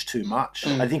change too much.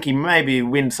 I think he maybe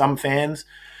win some fans,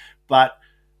 but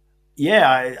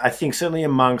yeah, I think certainly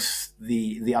amongst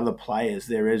the other players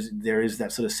there is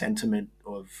that sort of sentiment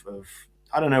of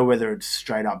I don't know whether it's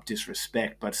straight up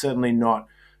disrespect, but certainly not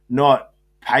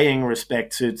paying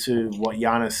respect to what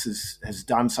Giannis has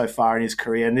done so far in his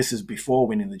career, and this is before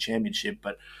winning the championship.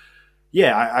 But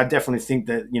yeah, I definitely think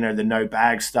that the no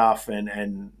bag stuff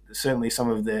and certainly some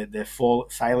of their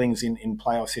failings in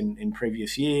playoffs in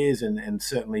previous years, and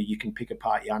certainly you can pick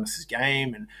apart Giannis's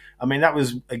game. And I mean, that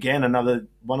was again another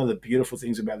one of the beautiful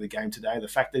things about the game today, the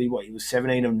fact that he was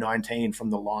 17 of 19 from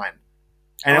the line,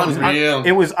 and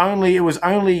it was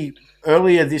only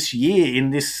earlier this year in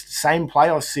this same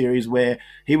playoff series where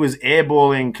he was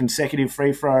airballing consecutive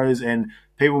free throws and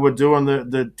people were doing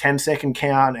the 10-second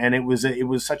count, and it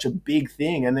was such a big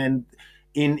thing. And then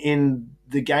in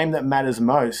the game that matters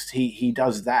most, he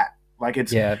does that. Like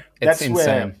that's insane.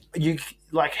 Where you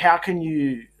like, how can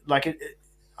you like it?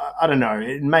 I don't know.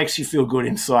 It makes you feel good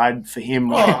inside for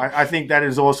him. I think that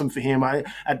is awesome for him.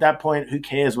 At that point, who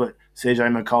cares what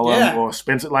CJ McCollum or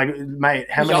Spencer, like,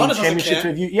 mate, how many championships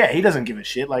have you? Yeah, he doesn't give a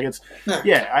shit. Like, it's,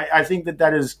 I think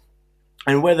that is,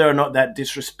 and whether or not that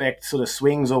disrespect sort of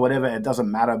swings or whatever, it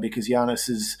doesn't matter, because Giannis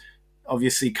is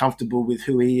obviously comfortable with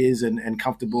who he is and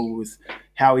comfortable with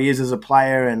how he is as a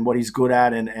player and what he's good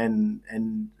at, and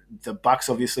the Bucks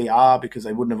obviously are, because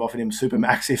they wouldn't have offered him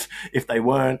Supermax if they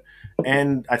weren't.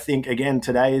 And I think again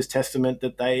today is testament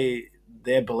that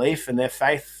their belief and their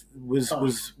faith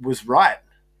was right.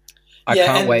 I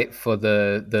can't wait for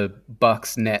the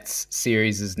Bucks Nets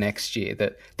series next year.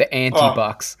 The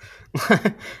anti-Bucks.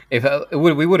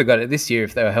 We would have got it this year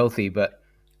if they were healthy, but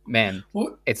man,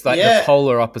 it's like the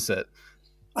polar opposite.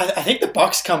 I think the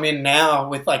Bucks come in now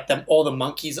with like all the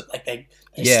monkeys. Like they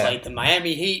slayed the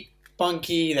Miami Heat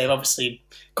monkey. They've obviously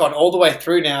gone all the way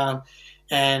through now,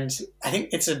 and I think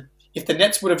if the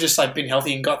Nets would have just like been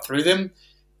healthy and got through them,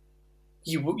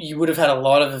 you would have had a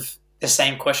lot of the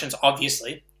same questions,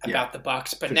 obviously, about the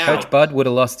Bucks. But now Coach Bud would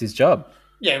have lost his job.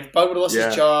 Yeah, Bud would have lost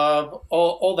his job,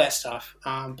 all that stuff.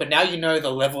 But now you know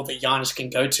the level that Giannis can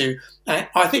go to. And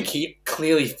I think he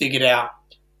clearly figured out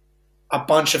a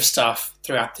bunch of stuff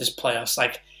throughout this playoffs,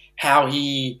 like how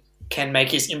he can make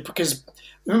his impact. Because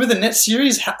remember the Nets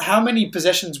series? How many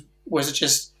possessions was it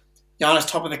just Giannis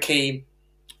top of the key,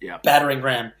 battering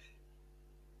ram?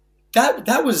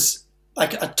 That was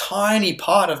like a tiny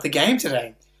part of the game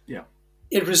today. Yeah,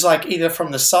 it was like either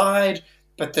from the side,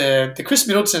 but the Chris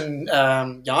Middleton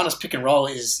Giannis pick and roll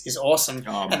is awesome,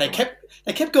 and they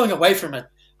kept going away from it.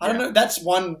 I don't know. That's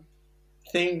one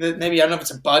thing that maybe I don't know if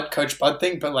it's a Coach Bud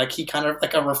thing, but like he kind of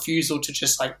like a refusal to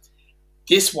just like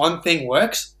this one thing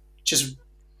works, just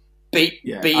beat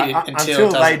it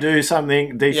until they do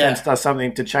something. Defense does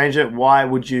something to change it. Why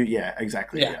would you? Yeah,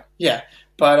 exactly. Yeah.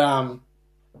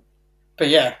 But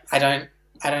yeah, I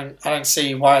don't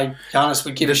see why Giannis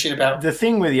would give a shit about. The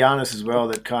thing with Giannis as well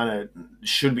that kind of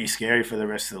should be scary for the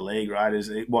rest of the league, right?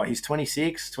 Is he's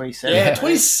 26, 27? Yeah,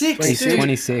 26. He's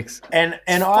 26. And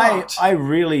I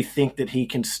really think that he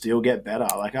can still get better.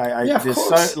 Like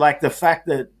the fact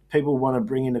that people want to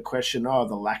bring into question, the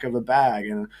lack of a bag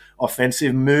and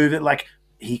offensive move, like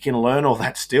he can learn all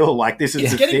that still. Like this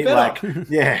is the thing. Like,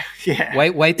 yeah.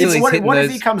 Wait till he's hitting what if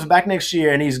he comes back next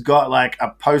year and he's got like a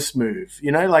post move?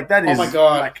 You know, like that is. Oh my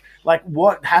God! Like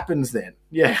what happens then?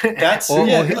 Yeah,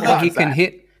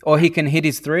 or he can hit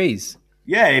his threes.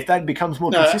 Yeah, if that becomes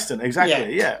more consistent,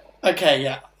 exactly. Yeah. Okay.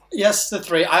 Yeah. Yes, the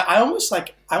three. I almost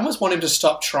want him to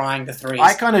stop trying the threes.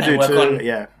 I kind of do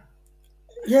too.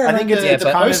 Yeah, I think it's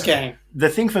the post game. The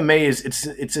thing for me is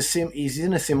he's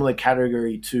in a similar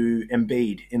category to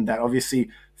Embiid in that obviously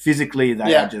physically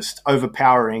they are just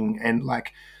overpowering, and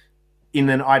like in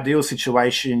an ideal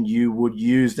situation you would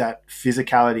use that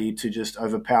physicality to just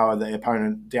overpower the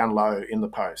opponent down low in the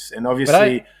post. And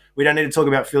obviously we don't need to talk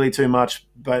about Philly too much,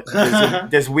 but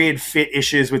there's weird fit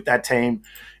issues with that team.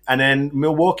 And then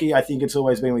Milwaukee, I think it's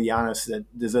always been with Giannis that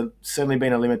there's certainly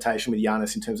been a limitation with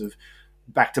Giannis in terms of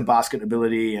back to basket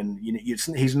ability, and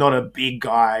he's not a big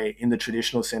guy in the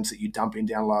traditional sense that you dump in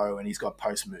down low and he's got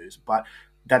post moves. But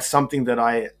that's something that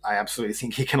I absolutely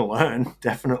think he can learn,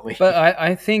 definitely. But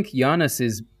I think Giannis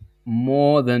is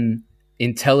more than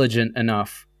intelligent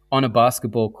enough on a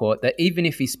basketball court that even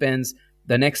if he spends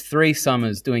the next 3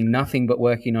 summers doing nothing but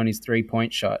working on his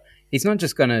 3-point shot, he's not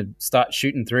just going to start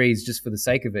shooting threes just for the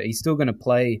sake of it. He's still going to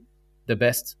play the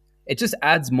best. It just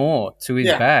adds more to his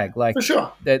bag. Like, for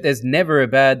sure. There's never a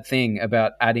bad thing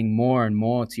about adding more and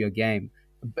more to your game.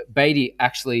 Beatty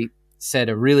actually said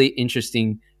a really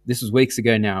interesting, this was weeks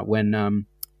ago now, when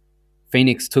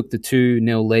Phoenix took the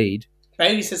 2-0 lead.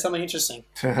 Beatty said something interesting.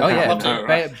 Oh, yeah.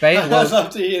 I'd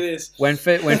love to hear this. When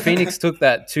Phoenix took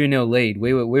that 2-0 lead,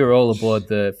 we were all aboard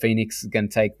the Phoenix is going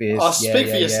to take this. Oh, speak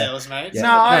for yourselves, mate. Yeah. No,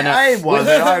 I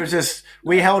wasn't. I was just,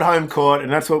 we held home court,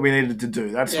 and that's what we needed to do.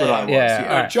 That's what I was.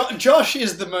 Yeah. Right. Josh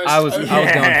is the most... I was going for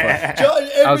it.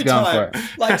 Every time.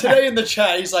 Like today in the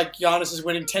chat, he's like, Giannis is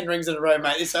winning 10 rings in a row,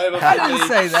 mate. It's over for I didn't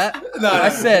say that. No, I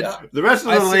said... The rest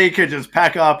of the league could just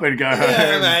pack up and go home.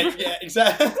 Yeah, mate. Yeah,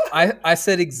 exactly. I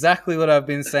said exactly what I've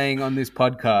been saying on this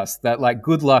podcast, that like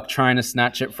good luck trying to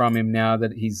snatch it from him now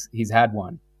that he's had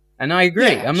one. And I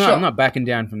agree. Yeah, I'm not backing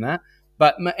down from that.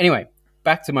 But anyway,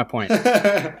 back to my point.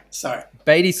 Sorry.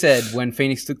 Beatty said when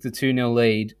Phoenix took the 2-0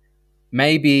 lead,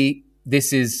 maybe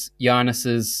this is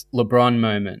Giannis's LeBron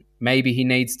moment. Maybe he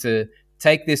needs to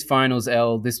take this finals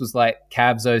L. This was like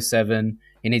Cavs 07.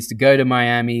 He needs to go to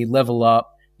Miami, level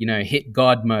up, hit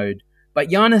God mode. But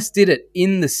Giannis did it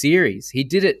in the series. He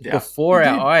did it before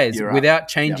our eyes without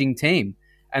changing team.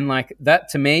 And like that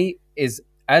to me is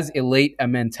as elite a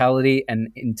mentality and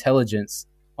intelligence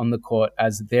on the court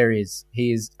as there is.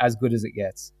 He is as good as it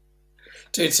gets.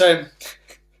 Dude, so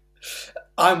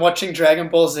I'm watching Dragon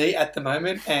Ball Z at the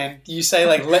moment, and you say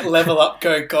like let level up,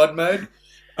 go God mode.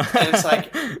 And it's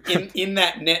like in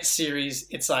that net series,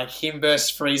 it's like him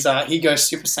versus Frieza. He goes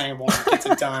Super Saiyan 1, gets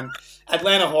it done.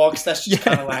 Atlanta Hawks, that's just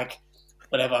kind of like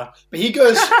whatever. But he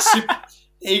goes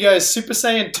Super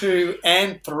Saiyan 2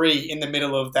 and 3 in the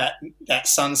middle of that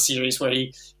Sun series where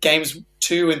he games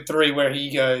 2 and 3 where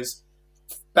he goes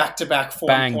back-to-back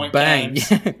 40-point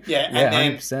games. Yeah,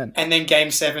 and then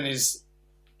game 7 is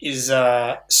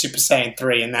Super Saiyan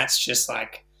 3, and that's just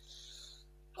like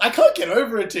I can't get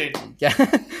over it, dude. Yeah.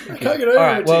 I can't get over All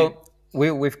right, it,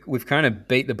 well, we've kind of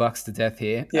beat the Bucks to death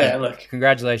here. Yeah, look.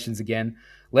 Congratulations again.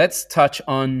 Let's touch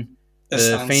on the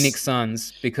Suns. Phoenix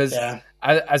Suns because Yeah.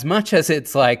 as much as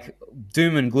it's like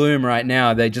doom and gloom right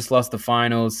now, they just lost the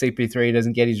finals. CP3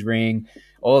 doesn't get his ring,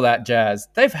 all that jazz.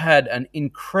 They've had an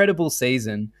incredible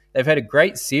season. They've had a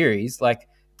great series. Like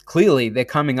clearly, they're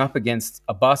coming up against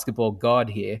a basketball god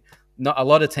here. Not a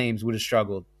lot of teams would have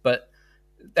struggled, but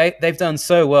they've done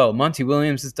so well. Monty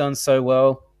Williams has done so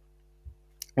well.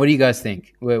 What do you guys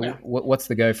think? What's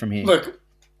the go from here? Look,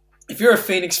 if you're a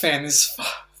Phoenix fan, this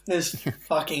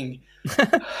fucking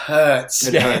hurts.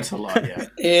 It hurts a lot, yeah.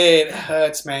 It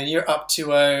hurts, man. You're up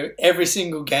 2-0. Every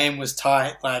single game was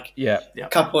tight. Like, Yeah. a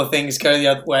couple of things go the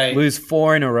other way. Lose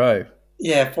 4 in a row.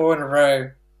 Yeah, 4 in a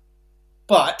row.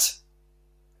 But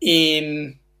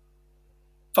in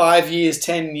 5 years,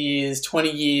 10 years,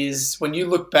 20 years, when you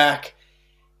look back,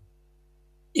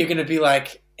 you're going to be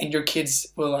like, and your kids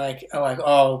are like,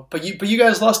 oh, but you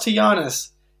guys lost to Giannis.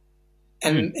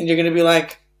 And you're going to be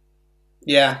like,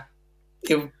 yeah,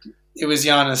 it was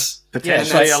Giannis.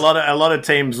 Potentially, a lot of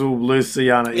teams will lose to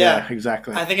Giannis. Yeah,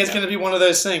 exactly. I think it's going to be one of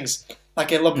those things.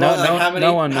 Like a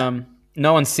LeBron,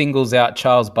 no one singles out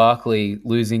Charles Barkley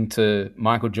losing to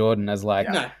Michael Jordan as like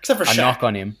except for a Shaq. knock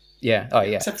on him. Yeah. Oh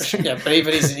yeah. Except for Shaq. Yeah,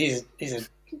 but he's a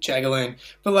jagaloon.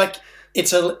 But like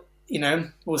it's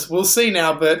we'll see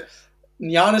now. But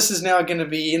Giannis is now going to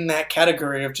be in that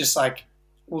category of just like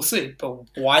we'll see, but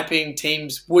wiping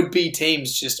would-be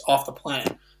teams just off the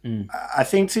planet. I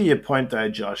think to your point though,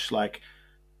 Josh, like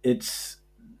it's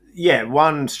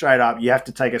one straight up. You have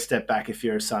to take a step back if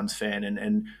you're a Suns fan,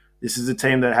 and this is a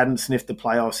team that hadn't sniffed the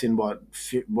playoffs in what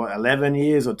 11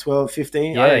 years or 12,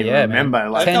 15. I don't even remember.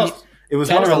 Man. Like it was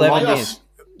 10 one of or the 11 longest. years.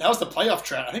 That was the playoff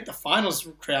drought. I think the finals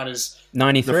drought is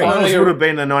 93. The finals would have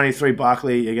been the 93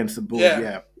 Barkley against the Bulls.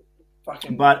 Yeah.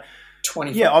 Fucking but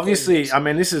 20. Yeah, obviously. I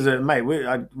mean, this is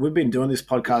we've been doing this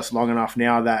podcast long enough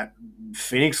now that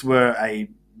Phoenix were a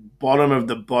bottom of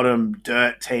the bottom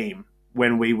dirt team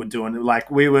when we were doing it.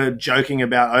 Like we were joking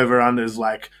about over-unders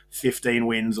like 15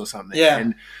 wins or something.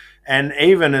 Yeah. And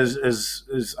even as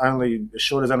only as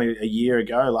short as only a year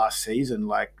ago last season,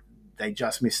 like they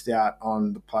just missed out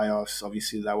on the playoffs.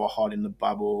 Obviously they were hot in the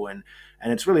bubble and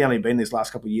it's really only been this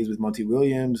last couple of years with Monty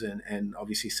Williams and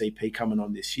obviously CP coming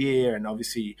on this year, and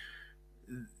obviously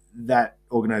that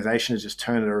organization has just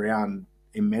turned it around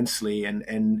immensely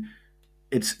and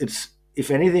it's if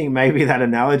anything, maybe that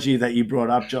analogy that you brought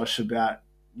up, Josh, about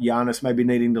Giannis maybe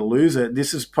needing to lose it.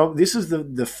 This is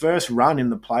the first run in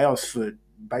the playoffs for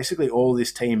basically all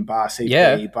this team, bar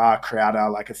CP, bar Crowder,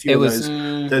 like a few those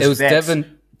it was vets.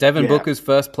 Devin Booker's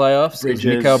first playoffs, Bridges,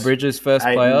 Mikal Bridges' first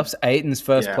playoffs, Ayton's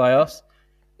first Yeah. playoffs,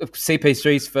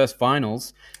 CP3's first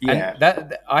finals. Yeah. And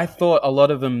that I thought a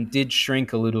lot of them did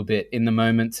shrink a little bit in the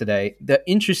moment today. The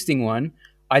interesting one,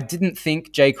 I didn't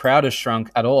think Jay Crowder shrunk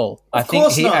at all. I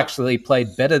think he actually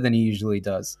played better than he usually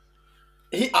does.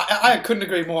 I couldn't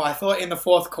agree more. I thought in the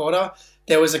fourth quarter,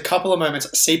 there was a couple of moments,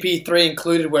 CP3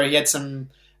 included, where he had some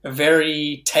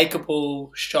very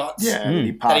takeable shots Yeah,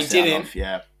 he that passed he out didn't. off,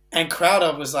 yeah. And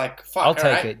Crowder was like, fuck, I'll take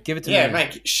right? it. Give it to yeah, me.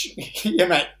 Mate. Yeah,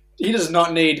 mate. He does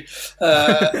not need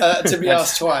to be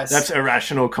asked twice. That's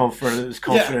irrational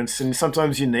confidence, and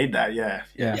sometimes you need that, yeah.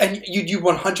 And you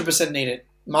 100% need it.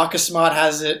 Marcus Smart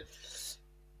has it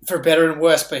for better and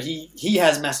worse, but he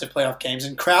has massive playoff games,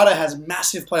 and Crowder has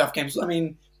massive playoff games. I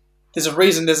mean, there's a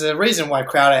reason why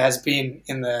Crowder has been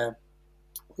in the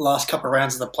last couple of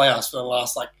rounds of the playoffs for the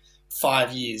last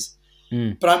 5 years.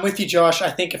 But I'm with you, Josh. I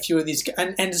think a few of these,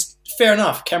 and it's fair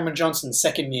enough. Cameron Johnson,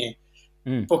 second year.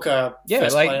 Booker,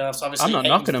 first playoffs. Obviously, I'm not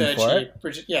knocking him for it.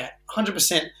 Bridget,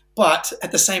 100%. But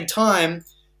at the same time,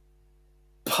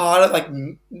 part of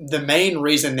the main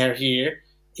reason they're here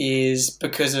is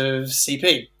because of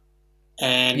CP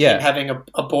and him having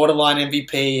a borderline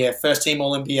MVP, a first team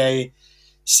All NBA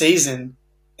season,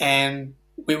 and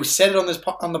we said it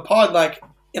on the pod. Like,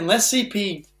 unless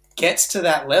CP gets to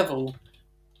that level,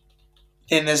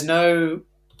 then I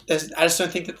just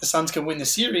don't think that the Suns can win the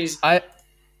series.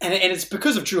 And it's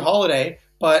because of Drew Holiday,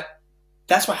 but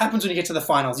that's what happens when you get to the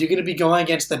finals. You're going to be going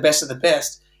against the best of the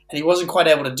best, and he wasn't quite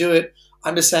able to do it.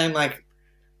 I'm just saying,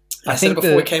 I said it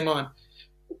before we came on.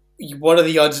 What are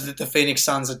the odds that the Phoenix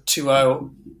Suns are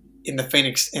 2-0 in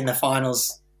the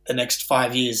finals the next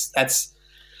 5 years? That's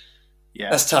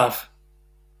tough.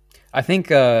 I think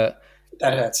that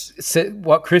hurts. So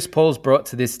what Chris Paul's brought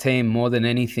to this team more than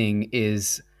anything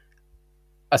is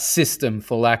a system,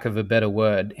 for lack of a better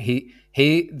word.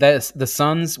 The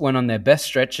Suns went on their best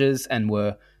stretches and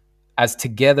were as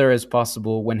together as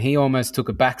possible when he almost took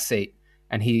a backseat,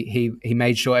 and he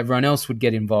made sure everyone else would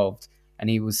get involved, and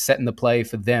he was setting the play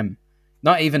for them.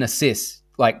 Not even assists,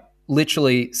 like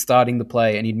literally starting the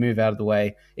play, and he'd move out of the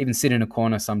way, even sit in a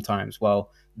corner sometimes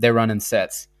while they're running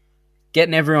sets,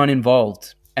 getting everyone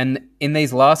involved. And in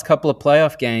these last couple of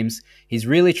playoff games, he's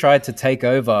really tried to take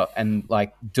over and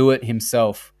like do it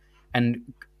himself.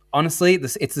 And honestly,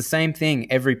 it's the same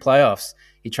thing every playoffs.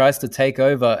 He tries to take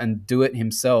over and do it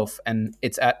himself, and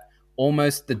it's at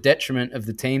almost the detriment of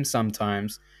the team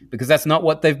sometimes, because that's not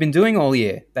what they've been doing all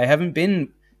year. They haven't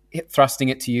been thrusting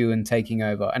it to you and taking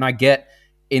over. And I get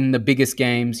in the biggest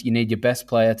games, you need your best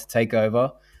player to take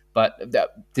over. But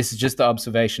this is just the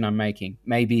observation I'm making.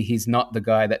 Maybe he's not the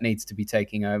guy that needs to be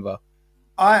taking over.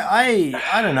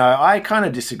 I don't know. I kind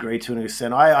of disagree to an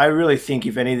extent. I really think,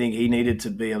 if anything, he needed to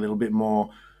be a little bit more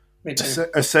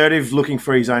assertive, looking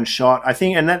for his own shot. I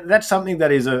think, and that's something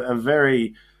that is a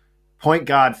very point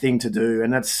guard thing to do,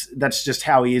 and that's just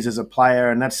how he is as a player,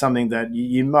 and that's something that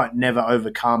you might never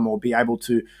overcome or be able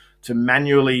to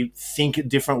manually think a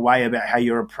different way about how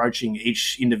you're approaching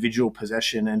each individual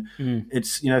possession. And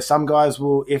it's, some guys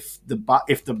will, if the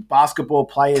basketball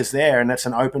play is there and that's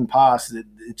an open pass,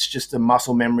 it's just a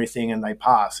muscle memory thing and they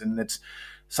pass. And it's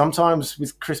sometimes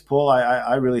with Chris Paul,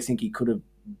 I really think he could have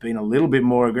been a little bit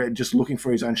more aggressive, just looking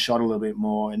for his own shot a little bit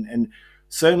more. And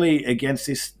certainly against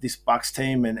this Bucks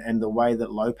team and the way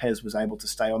that Lopez was able to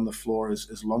stay on the floor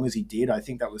as long as he did, I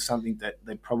think that was something that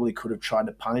they probably could have tried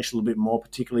to punish a little bit more,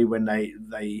 particularly when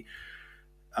they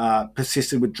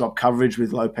persisted with drop coverage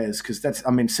with Lopez, because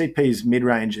CP's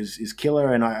mid-range is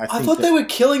killer. And I think thought they were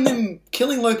killing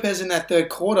Lopez in that third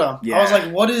quarter. Yeah. I was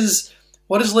like, what is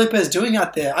Lopez doing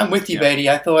out there? I'm with you, Beatty.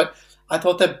 I thought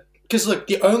that, because look,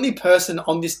 the only person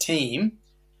on this team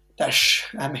that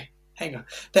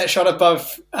shot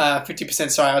above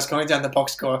 50%. Sorry, I was going down the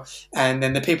box score. And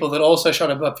then the people that also shot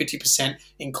above 50%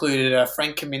 included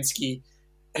Frank Kaminsky,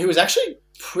 who was actually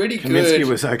pretty good. Kaminsky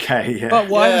was okay, yeah. But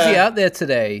why was he out there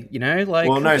today?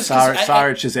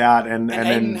 Saric is out, and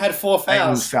Ayton had 4 fouls.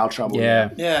 Ayton's foul trouble.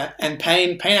 Yeah. And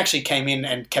Payne actually came in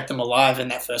and kept them alive in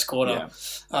that first quarter.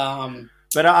 Yeah.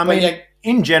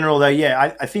 In general, though,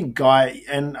 I think Guy,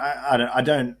 and I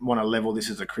don't want to level this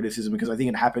as a criticism, because I think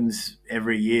it happens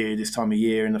every year this time of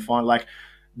year in the final. Like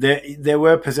there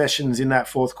were possessions in that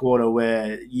fourth quarter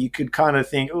where you could kind of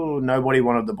think, oh, nobody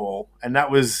wanted the ball, and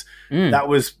that's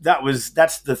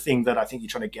the thing that I think you're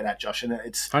trying to get at, Josh. And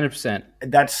it's 100%.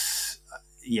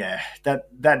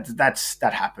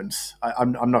 That happens.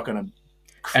 I'm not going to.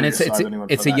 And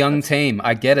it's a young team.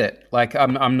 I get it. Like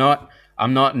I'm not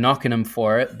knocking them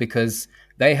for it, because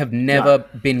they have never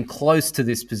been close to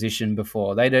this position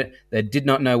before. They did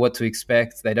not know what to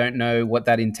expect. They don't know what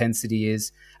that intensity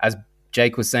is. As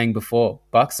Jake was saying before,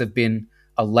 Bucks have been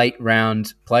a late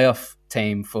round playoff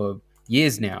team for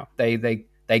years now. They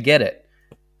get it.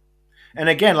 And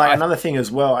again, another thing as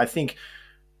well, I think,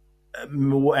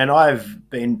 and I've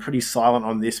been pretty silent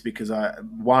on this because I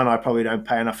probably don't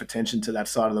pay enough attention to that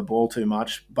side of the ball too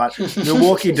much, but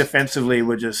Milwaukee defensively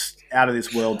were just out of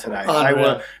this world today. They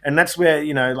were, and that's where,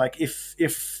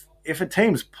 if a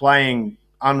team's playing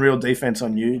unreal defense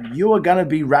on you, you are going to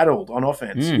be rattled on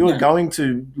offense. You are going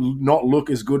to not look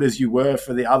as good as you were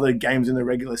for the other games in the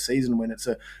regular season when it's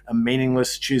a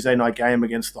meaningless Tuesday night game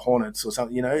against the Hornets or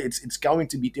something. It's going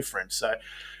to be different. So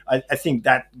I think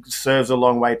that serves a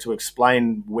long way to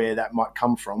explain where that might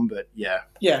come from, but yeah.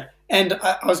 Yeah, and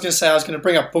I was going to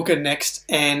bring up Booker next,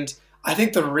 and I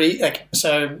think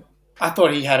so I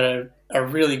thought he had a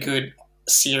really good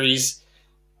series,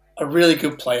 a really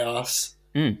good playoffs,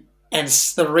 and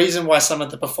the reason why some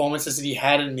of the performances that he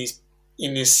had in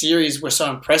this series were so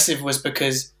impressive was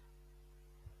because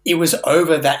it was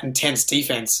over that intense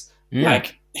defense.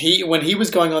 Like when he was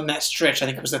going on that stretch, I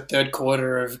think it was the third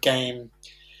quarter of game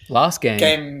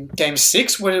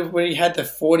 6 where he had the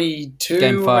 42.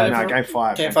 Game 5. No, game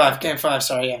 5. Game 5.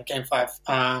 Sorry, yeah, game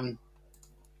 5.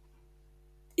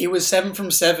 It was 7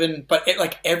 from 7, but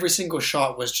every single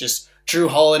shot was just Drew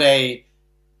Holiday.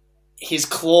 His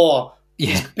claw,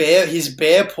 his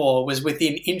bare paw was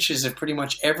within inches of pretty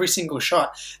much every single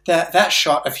shot. That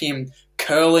shot of him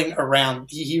curling around,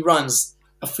 he runs.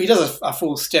 He does a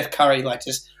full Steph Curry,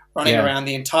 just running around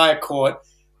the entire court.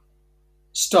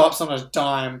 Stops on a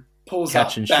dime, pulls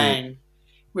Catch up, and bang,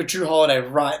 with Drew Holiday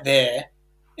right there,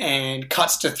 and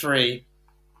cuts to three.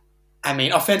 I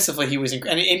mean, offensively, he was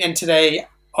and today,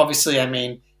 obviously, I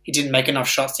mean, he didn't make enough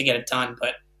shots to get it done,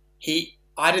 but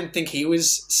I didn't think he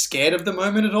was scared of the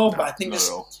moment at all. But I think it's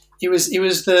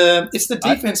the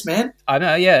defense, man. I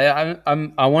know, yeah.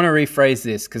 I want to rephrase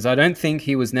this because I don't think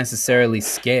he was necessarily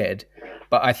scared,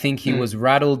 but I think he was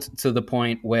rattled to the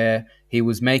point where he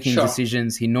was making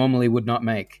decisions he normally would not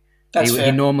make.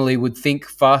 He normally would think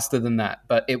faster than that,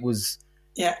 but it was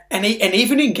and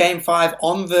even in Game 5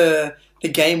 on the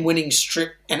game-winning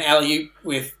strip and alley-oop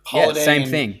with Holiday same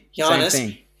and thing. Giannis, Same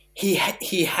thing.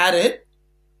 He had it.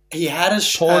 He had a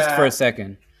paused for a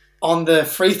second on the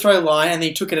free throw line, and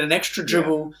he took it an extra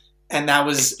dribble, and that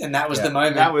was the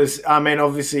moment. That was, I mean,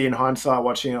 obviously in hindsight,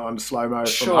 watching it on slow mo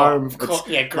from home,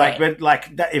 great. But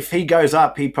if he goes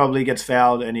up, he probably gets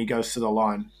fouled and he goes to the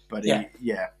line. But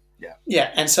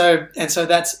and so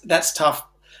that's tough.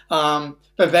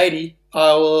 But Beatty,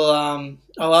 I'll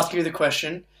ask you the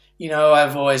question. You know,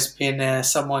 I've always been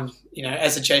someone, you know,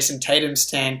 as a Jason Tatum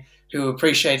stan who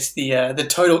appreciates the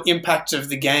total impact of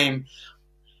the game.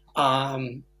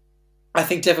 I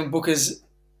think Devin Booker's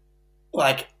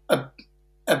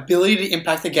ability to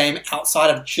impact the game outside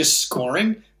of just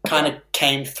scoring kind of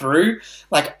came through.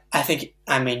 Like,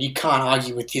 I mean, you can't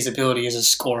argue with his ability as a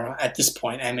scorer at this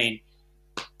point. I mean,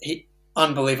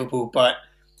 unbelievable. But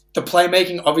the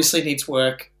playmaking obviously needs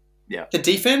work. Yeah. The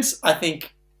defense, I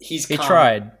think he's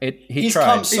tried. He's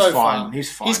come so far.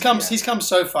 He's fine. He's come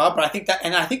so far, but I think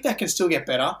that can still get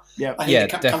better. Yeah. I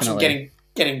think it comes from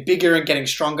getting bigger and getting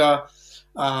stronger.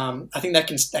 I think that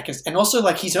can, and also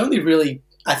like he's only really,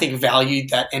 I think, valued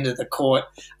that end of the court.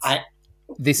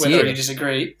 This whether year, you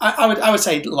disagree, I would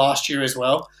say last year as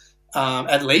well,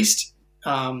 at least,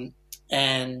 and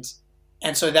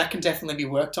so that can definitely be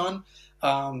worked on.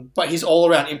 But his all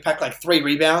around impact, like 3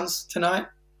 rebounds tonight,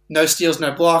 no steals,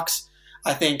 no blocks.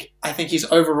 I think his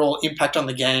overall impact on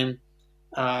the game,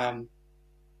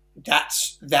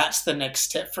 that's the next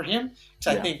step for him.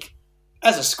 So I think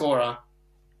as a scorer,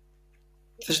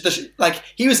 like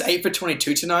he was 8 for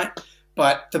 22 tonight,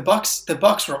 but the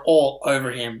Bucks were all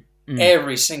over him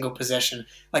every single possession.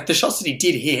 Like the shots that he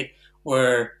did hit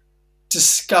were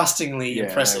disgustingly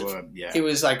impressive. It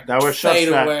was like they were shots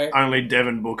that away. Only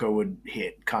Devin Booker would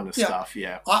hit, kind of stuff.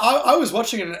 Yeah, I was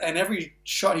watching it, and every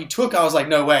shot he took, I was like,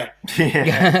 no way.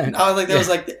 I was like, there was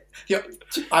like,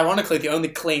 ironically,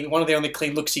 one of the only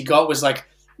clean looks he got was like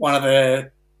one of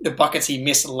the buckets he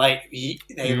missed late.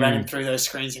 They ran him through those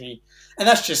screens, and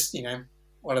that's just, you know,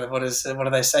 what do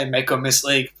they say, make or miss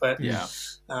league. But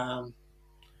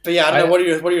But yeah, I don't know. What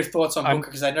are your thoughts on Booker?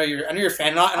 Because I know you're a fan,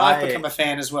 and I've become a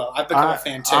fan as well. I've become a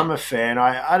fan too. I'm a fan.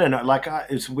 I don't know. Like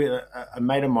it's with a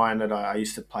mate of mine that I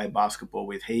used to play basketball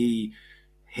with. He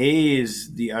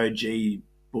is the OG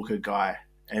Booker guy.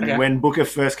 And when Booker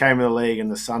first came in the league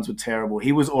and the Suns were terrible,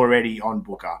 he was already on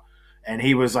Booker. And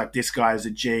he was like, this guy's a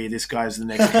G, this guy's the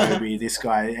next Kobe, this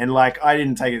guy. And like, I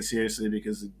didn't take it seriously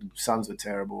because the Suns were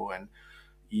terrible. And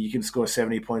you can score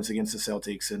 70 points against the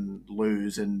Celtics and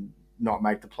lose and not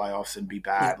make the playoffs and be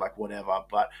bad, like whatever.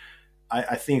 But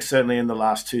I think certainly in the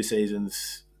last 2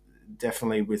 seasons,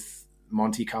 definitely with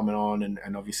Monty coming on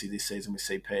and obviously this season with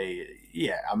CP,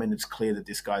 I mean, it's clear that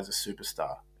this guy's a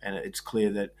superstar. And it's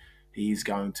clear that he's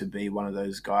going to be one of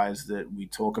those guys that we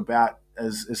talk about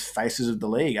as faces of the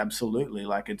league. Absolutely.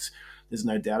 Like there's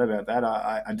no doubt about that.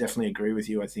 I definitely agree with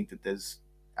you. I think that there's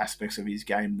aspects of his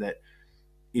game that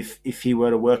if he were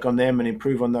to work on them and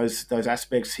improve on those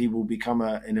aspects, he will become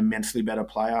an immensely better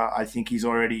player. I think he's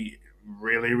already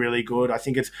really, really good. I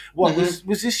think it's was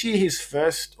this year his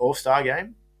first All-Star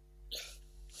game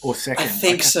or second? I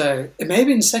think so. It may have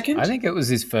been second. I think it was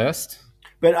his first.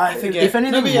 But if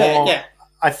anything more,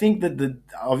 I think that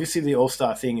obviously the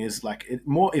All-Star thing is like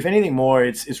if anything more,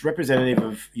 it's representative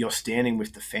of your standing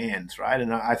with the fans, right?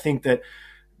 And I think that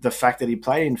the fact that he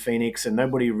played in Phoenix and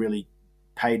nobody really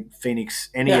paid Phoenix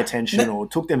any attention or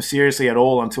took them seriously at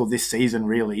all until this season,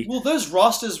 really. Well, those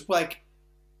rosters, like...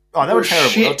 Oh, they were terrible.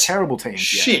 Shit. They were terrible teams.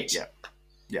 Shit.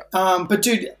 Yeah. But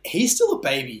dude, he's still a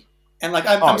baby. And like,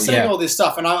 I'm saying all this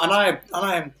stuff, and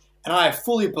I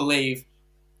fully believe,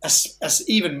 as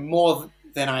even more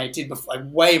than I did before, like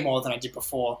way more than I did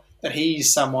before, that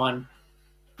he's someone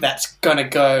that's gonna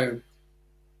go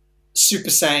Super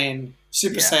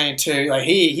Saiyan 2. Like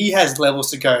he has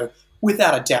levels to go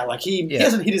without a doubt. Like he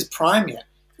hasn't hit his prime yet,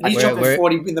 and he's dropped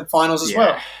 40 in the finals as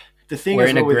well. The thing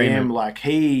is with him, like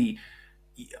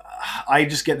I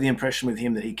just get the impression with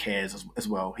him that he cares as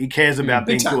well. He cares about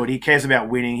being good. He cares about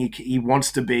winning. He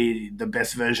wants to be the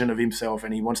best version of himself,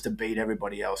 and he wants to beat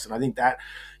everybody else. And I think that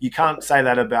you can't say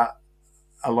that about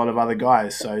a lot of other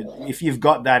guys. So if you've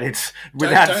got that, it's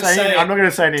without don't saying. say it. I'm not going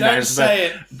to say any Don't names, say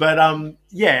it. but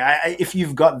if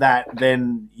you've got that,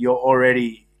 then you're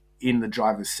already in the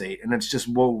driver's seat, and it's just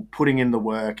putting in the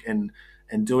work and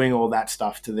doing all that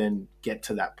stuff to then get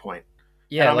to that point.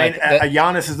 Yeah, and I mean,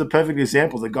 Giannis is the perfect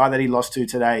example. The guy that he lost to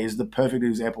today is the perfect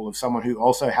example of someone who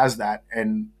also has that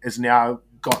and has now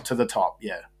got to the top.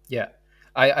 Yeah. Yeah.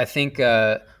 I think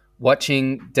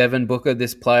watching Devin Booker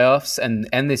this playoffs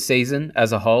and this season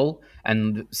as a whole,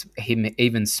 and him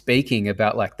even speaking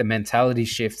about like the mentality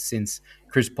shift since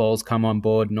Chris Paul's come on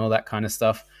board and all that kind of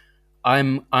stuff,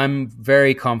 I'm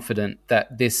very confident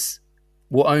that this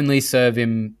will only serve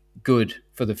him good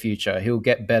for the future. He'll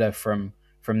get better from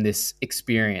this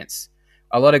experience.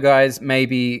 A lot of guys,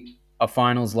 maybe a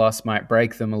finals loss might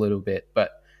break them a little bit,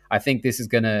 but I think this is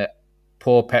going to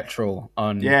pour petrol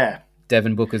on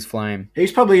Devin Booker's flame.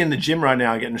 He's probably in the gym right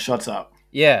now getting the shots up.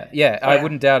 Yeah, I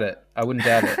wouldn't doubt it.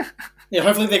 Yeah,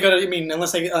 hopefully they got to,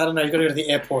 unless you got to go to the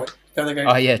airport.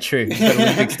 Oh, yeah, true. You've got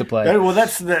Olympics to play. Well,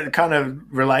 that's kind of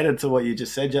related to what you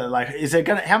just said. Like,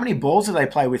 how many balls do they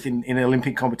play with in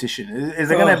Olympic competition? Is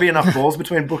there going to be enough balls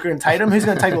between Booker and Tatum? Who's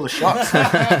going to take all the shots?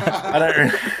 I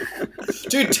don't.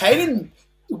 Dude, Tatum.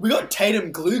 We got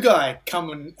Tatum glue guy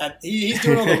coming. He's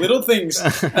doing all the little things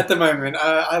at the moment.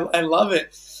 I love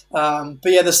it. But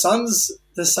yeah, the Suns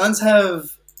have.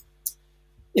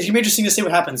 It's gonna be interesting to see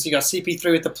what happens. You got CP3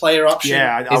 with the player option.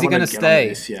 Yeah, is he going to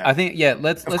stay? I think. Yeah,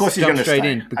 let's jump straight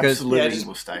in because absolutely he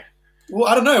will stay. Well,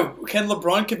 I don't know. Can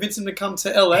LeBron convince him to come to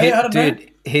LA? I don't know.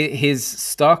 His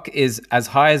stock is as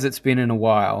high as it's been in a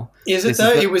while. Is it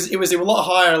though? It was a lot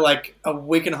higher like a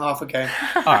week and a half ago.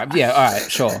 All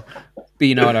right, sure. But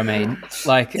you know what I mean.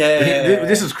 Like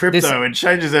this is crypto. It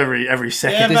changes every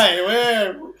second.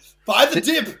 Yeah, mate. Buy the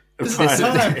dip. This is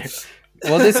time.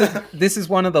 Well, this is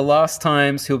one of the last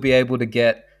times he'll be able to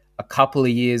get a couple of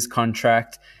years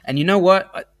contract. And you know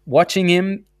what? Watching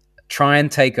him try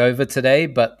and take over today,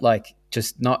 but like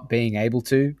just not being able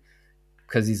to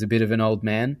because he's a bit of an old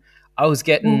man, I was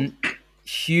getting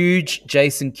huge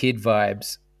Jason Kidd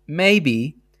vibes.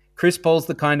 Maybe Chris Paul's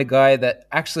the kind of guy that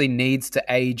actually needs to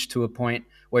age to a point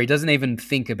where he doesn't even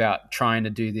think about trying to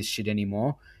do this shit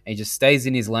anymore. And he just stays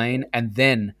in his lane, and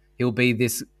then he'll be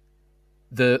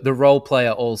the role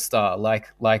player all-star,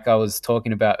 like I was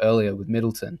talking about earlier with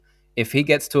Middleton. If he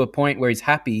gets to a point where he's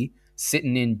happy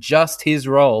sitting in just his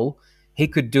role, he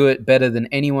could do it better than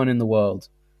anyone in the world.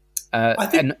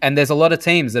 And there's a lot of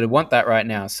teams that want that right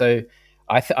now. So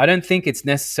I don't think it's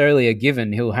necessarily a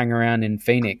given he'll hang around in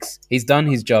Phoenix. He's done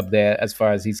his job there as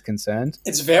far as he's concerned.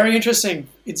 It's very interesting.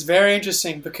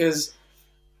 Because,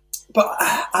 but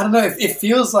I don't know, it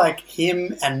feels like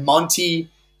him and Monty.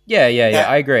 Yeah.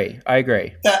 I agree.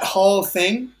 That whole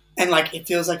thing, and like it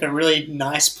feels like a really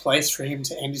nice place for him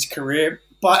to end his career.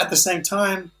 But at the same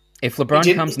time, if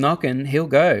LeBron comes knocking, he'll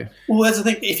go. Well, that's the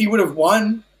thing. If he would have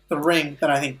won the ring, then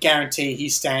I think guarantee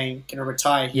he's staying, going to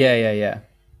retire. Yeah.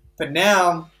 But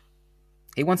now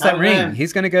he wants that ring.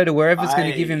 He's going to go to wherever's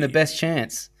going to give him the best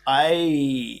chance.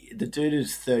 The dude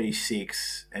is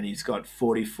 36 and he's got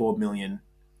 44 million.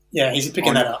 Yeah, he's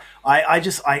picking that up.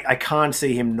 I can't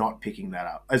see him not picking that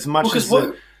up as much as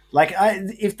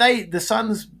the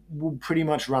Suns will pretty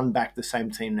much run back the same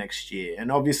team next year,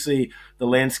 and obviously the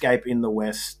landscape in the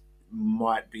West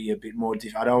might be a bit more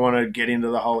different. I don't want to get into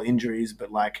the whole injuries, but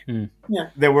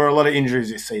there were a lot of injuries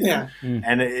this season,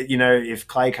 and if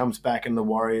Clay comes back and the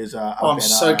Warriors are I'm better,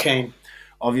 so keen.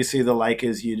 Obviously the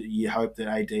Lakers, you hope that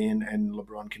AD and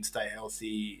LeBron can stay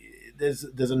healthy.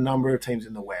 There's a number of teams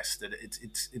in the West that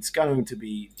it's going to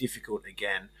be difficult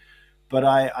again, but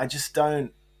I just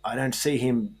don't see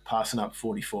him passing up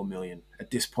 44 million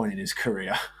at this point in his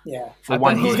career. Yeah, for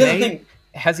 1 year.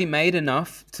 Has he made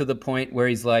enough to the point where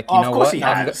he's like, you know what,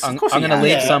 I'm going to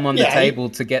leave some on the table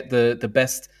to get the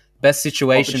best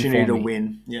situation opportunity for me to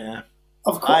win? Yeah,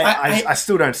 of course. I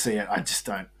still don't see it. I just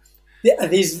don't. Yeah,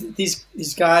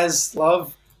 these guys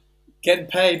love getting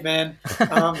paid, man.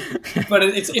 But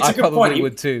it's a good point. I probably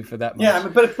would too for that much. Yeah,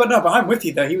 but I'm with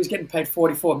you though. He was getting paid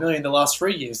 44 million the last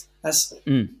 3 years. That's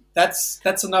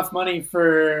enough money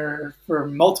for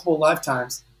multiple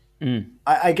lifetimes.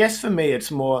 I guess for me, it's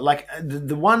more like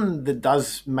the one that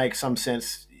does make some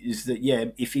sense is that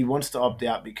if he wants to opt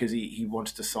out because he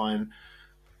wants to sign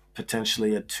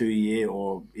potentially a 2-year,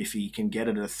 or if he can get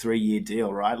it a 3-year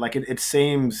deal, right? Like it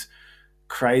seems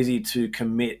crazy to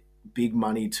commit big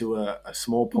money to a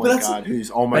small point guard who's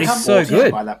almost so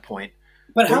good by that point.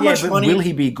 But how much money will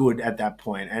he be good at that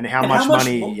point? And how much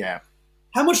money?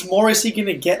 How much more is he going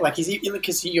to get? Like,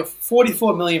 because you're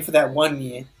 44 million for that 1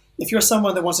 year. If you're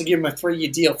someone that wants to give him a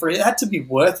 3-year deal, for that to be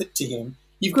worth it to him,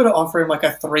 you've got to offer him like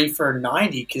a 3 for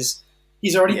 90 because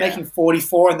he's already making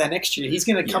 44 in that next year. He's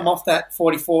going to come off that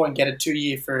 44 and get a 2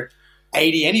 year for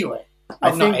 80 anyway.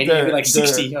 I think 80, maybe like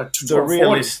 60 or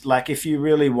 40. Like if you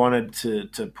really wanted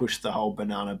to push the whole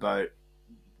banana boat,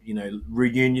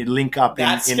 reunion link up in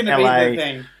LA. That's going to be the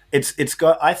thing. It's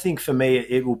got. I think for me,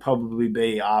 it will probably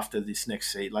be after this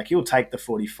next season. Like he'll take the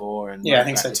 44 and I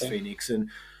think so too. Phoenix, and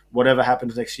whatever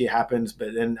happens next year happens.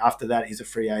 But then after that, he's a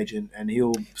free agent and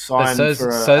he'll sign for a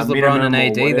LeBron and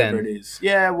AD. Then it is.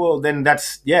 Yeah, well, then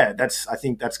that's. I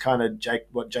think that's kind of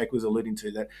what Jake was alluding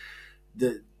to,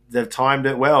 that they've timed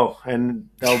it well and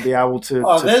they'll be able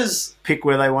to pick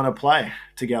where they want to play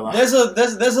together. There's a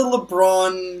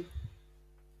LeBron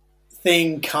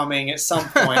thing coming at some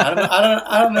point.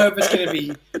 I don't know if it's going to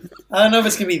be. I don't know if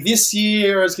it's going to be this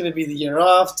year or it's going to be the year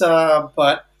after.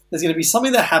 But there's going to be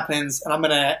something that happens, and I'm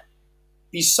going to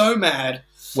be so mad.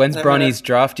 When's Bronny's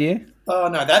draft year? Oh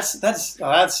no, that's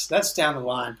down the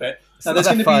line. But no, that's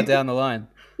that far down the line.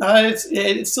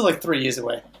 It's still like 3 years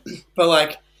away. But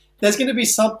like, there's going to be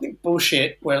something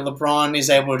bullshit where LeBron is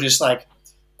able to just like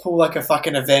pull like a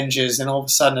fucking Avengers, and all of a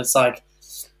sudden it's like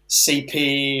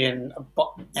CP and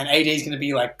AD is going to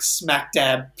be like smack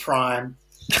dab prime,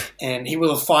 and he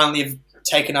will finally have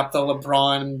taken up the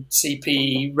LeBron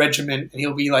CP regiment, and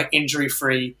he'll be like injury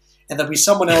free. And there'll be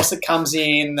someone else that comes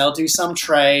in, they'll do some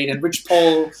trade, and Rich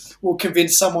Paul will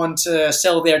convince someone to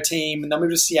sell their team, and they'll move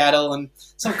to Seattle, and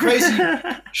some crazy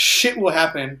shit will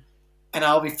happen, and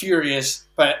I'll be furious.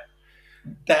 But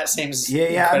that seems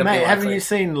mate. Likely. Haven't you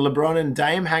seen LeBron and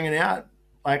Dame hanging out?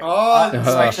 Like,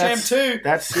 Space Jam 2.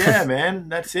 That's man.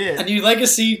 That's it. A new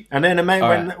legacy. And then,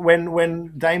 mate,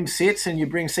 when Dame sits and you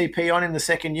bring CP on in the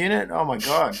second unit, oh my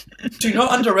god! Do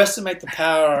not underestimate the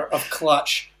power of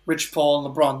clutch. Rich Paul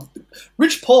and LeBron.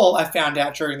 Rich Paul, I found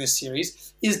out during this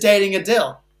series, is dating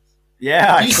Adele.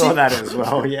 Yeah, I saw that as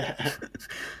well. Yeah,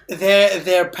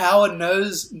 their power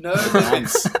knows no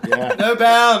limits, no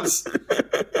bounds.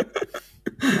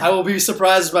 I will be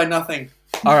surprised by nothing.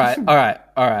 All right.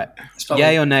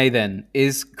 Yay or nay then?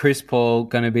 Is Chris Paul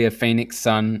going to be a Phoenix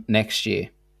Sun next year?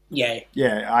 Yay.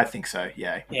 Yeah, I think so.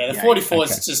 Yay. Yeah, the 44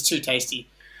 is just too tasty.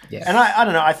 Yeah. And I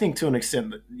don't know, I think to an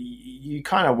extent that you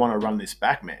kind of want to run this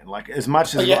back, man. Like, as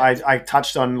much as I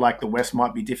touched on, like, the West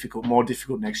might be more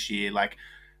difficult next year, like,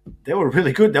 they were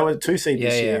really good. They were 2 seed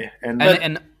this year.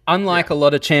 And unlike a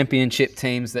lot of championship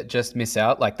teams that just miss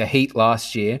out, like the Heat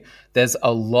last year, there's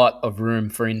a lot of room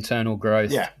for internal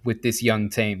growth with this young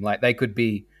team. Like, they could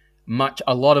be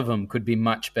a lot of them could be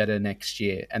much better next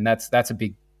year. And that's a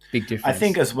big difference. I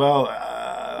think as well,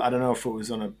 I don't know if it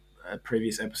was on a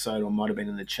previous episode or might have been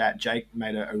in the chat, Jake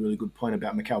made a really good point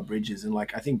about Mikal Bridges, and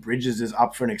like I think Bridges is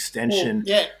up for an extension.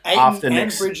 Well, after and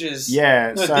next Bridges.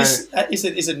 Yeah, no, so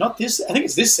is it not this? I think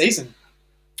it's this season.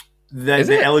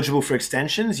 They're eligible for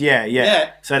extensions.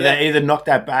 Yeah. So they either knock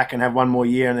that back and have one more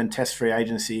year and then test free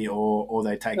agency, or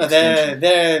they take.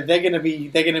 They're going to be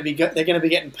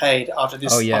getting paid after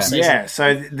this. Oh yeah, offseason. Yeah.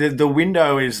 So the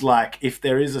window is like, if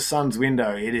there is a Suns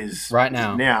window, it is right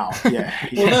now. Yeah.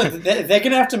 Well, no, they're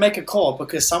going to have to make a call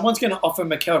because someone's going to offer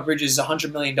Mikal Bridges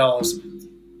 $100 million,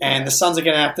 and the Suns are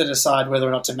going to have to decide whether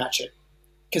or not to match it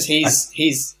because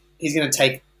he's going to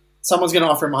take. Someone's going to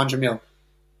offer him $100 million.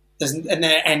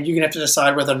 And you're going to have to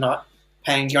decide whether or not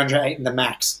paying DeAndre Ayton the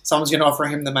max. Someone's going to offer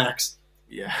him the max.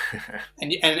 Yeah.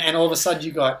 and all of a sudden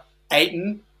you got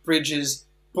Ayton, Bridges,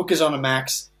 Booker's on a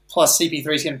max, plus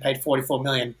CP3 is getting paid $44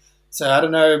 million. So I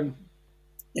don't know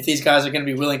if these guys are going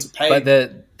to be willing to pay. But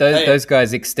those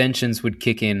guys' extensions would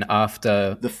kick in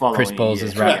after the following Chris Paul's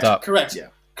is wrapped up. Correct. Yeah.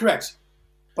 Correct.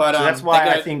 But so that's why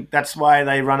I think that's why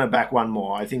they run it back one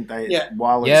more. I think they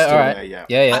while it's still there.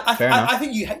 Yeah. Fair enough. I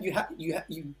think you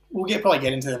we'll probably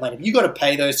get into that later. You got to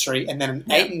pay those 3, and then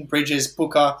Ayton, Bridges,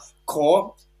 Booker,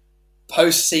 Core,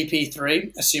 post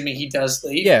CP3, assuming he does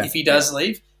leave. Yeah. If he does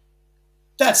leave,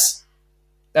 that's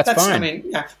fine. I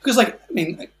mean, because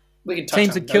we can touch teams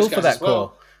on would kill those for guys that as well.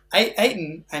 core.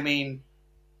 Ayton, I mean,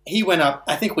 he went up.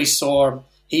 I think we saw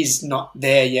he's not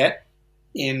there yet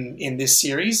in this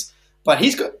series. But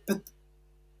he's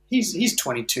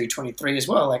 22, 23 as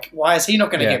well. Like, why is he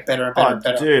not going to get better and better and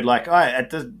better? Dude, like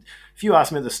if you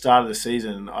asked me at the start of the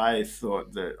season, I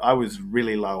thought that I was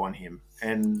really low on him.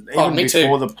 And even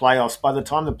before the playoffs, by the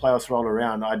time the playoffs rolled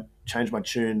around, I changed my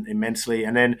tune immensely.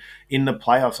 And then in the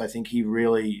playoffs, I think he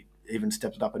really even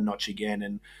stepped it up a notch again.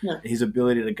 And his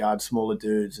ability to guard smaller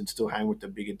dudes and still hang with the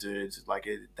bigger dudes,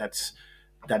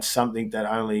 that's something that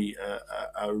only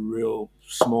a real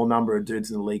small number of dudes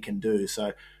in the league can do.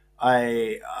 So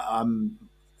I'm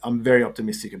very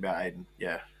optimistic about Ayton.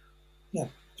 Yeah. Yeah,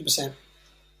 100%.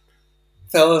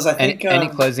 Fellas, I think... Any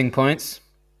closing points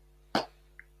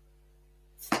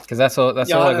because that's all I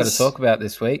got to talk about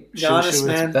this week. Giannis,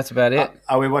 man. That's about it.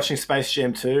 Are we watching Space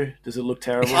Jam 2? Does it look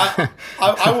terrible?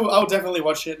 I'll definitely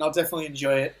watch it, and I'll definitely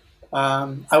enjoy it.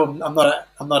 I'm not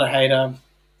a hater.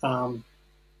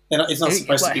 It's not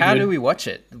supposed to be How good. do we watch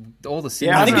it? All the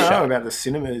cinemas. Yeah, I don't know shut. about the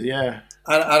cinemas. Yeah,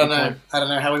 I don't know. I don't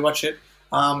know how we watch it.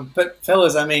 But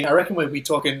fellas, I mean, I reckon we'll be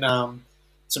talking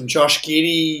some Josh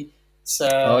Giddey.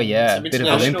 Oh yeah, some bit of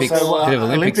international Olympics. ball. Bit of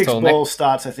Olympics talk ball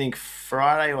starts, I think,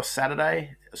 Friday or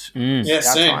Saturday. Yeah, our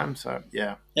soon. time. So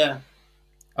yeah. Yeah.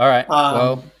 All right.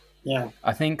 Well, yeah.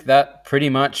 I think that pretty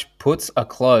much puts a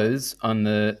close on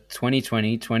the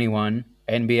 2020-21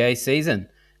 NBA season,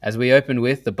 as we opened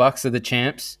with the Bucks are the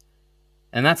champs,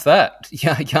 and that's that.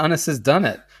 Yeah, Giannis has done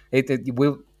it.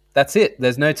 That's it.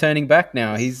 There's no turning back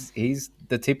now. He's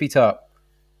the tippy top.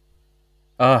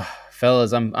 Oh,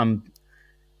 fellas, I've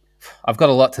got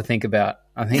a lot to think about.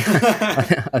 I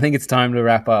think it's time to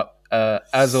wrap up.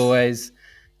 As always,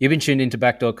 you've been tuned into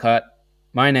Backdoor Cut.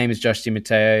 My name is Josh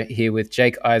DiMatteo, here with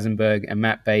Jake Eisenberg and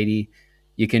Matt Beatty.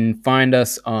 You can find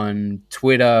us on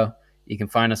Twitter. You can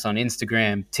find us on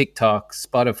Instagram, TikTok,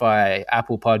 Spotify,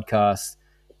 Apple Podcasts.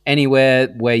 Anywhere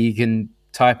where you can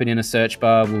type it in a search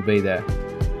bar, we'll be there.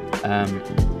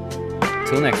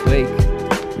 Till next week.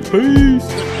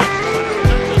 Peace.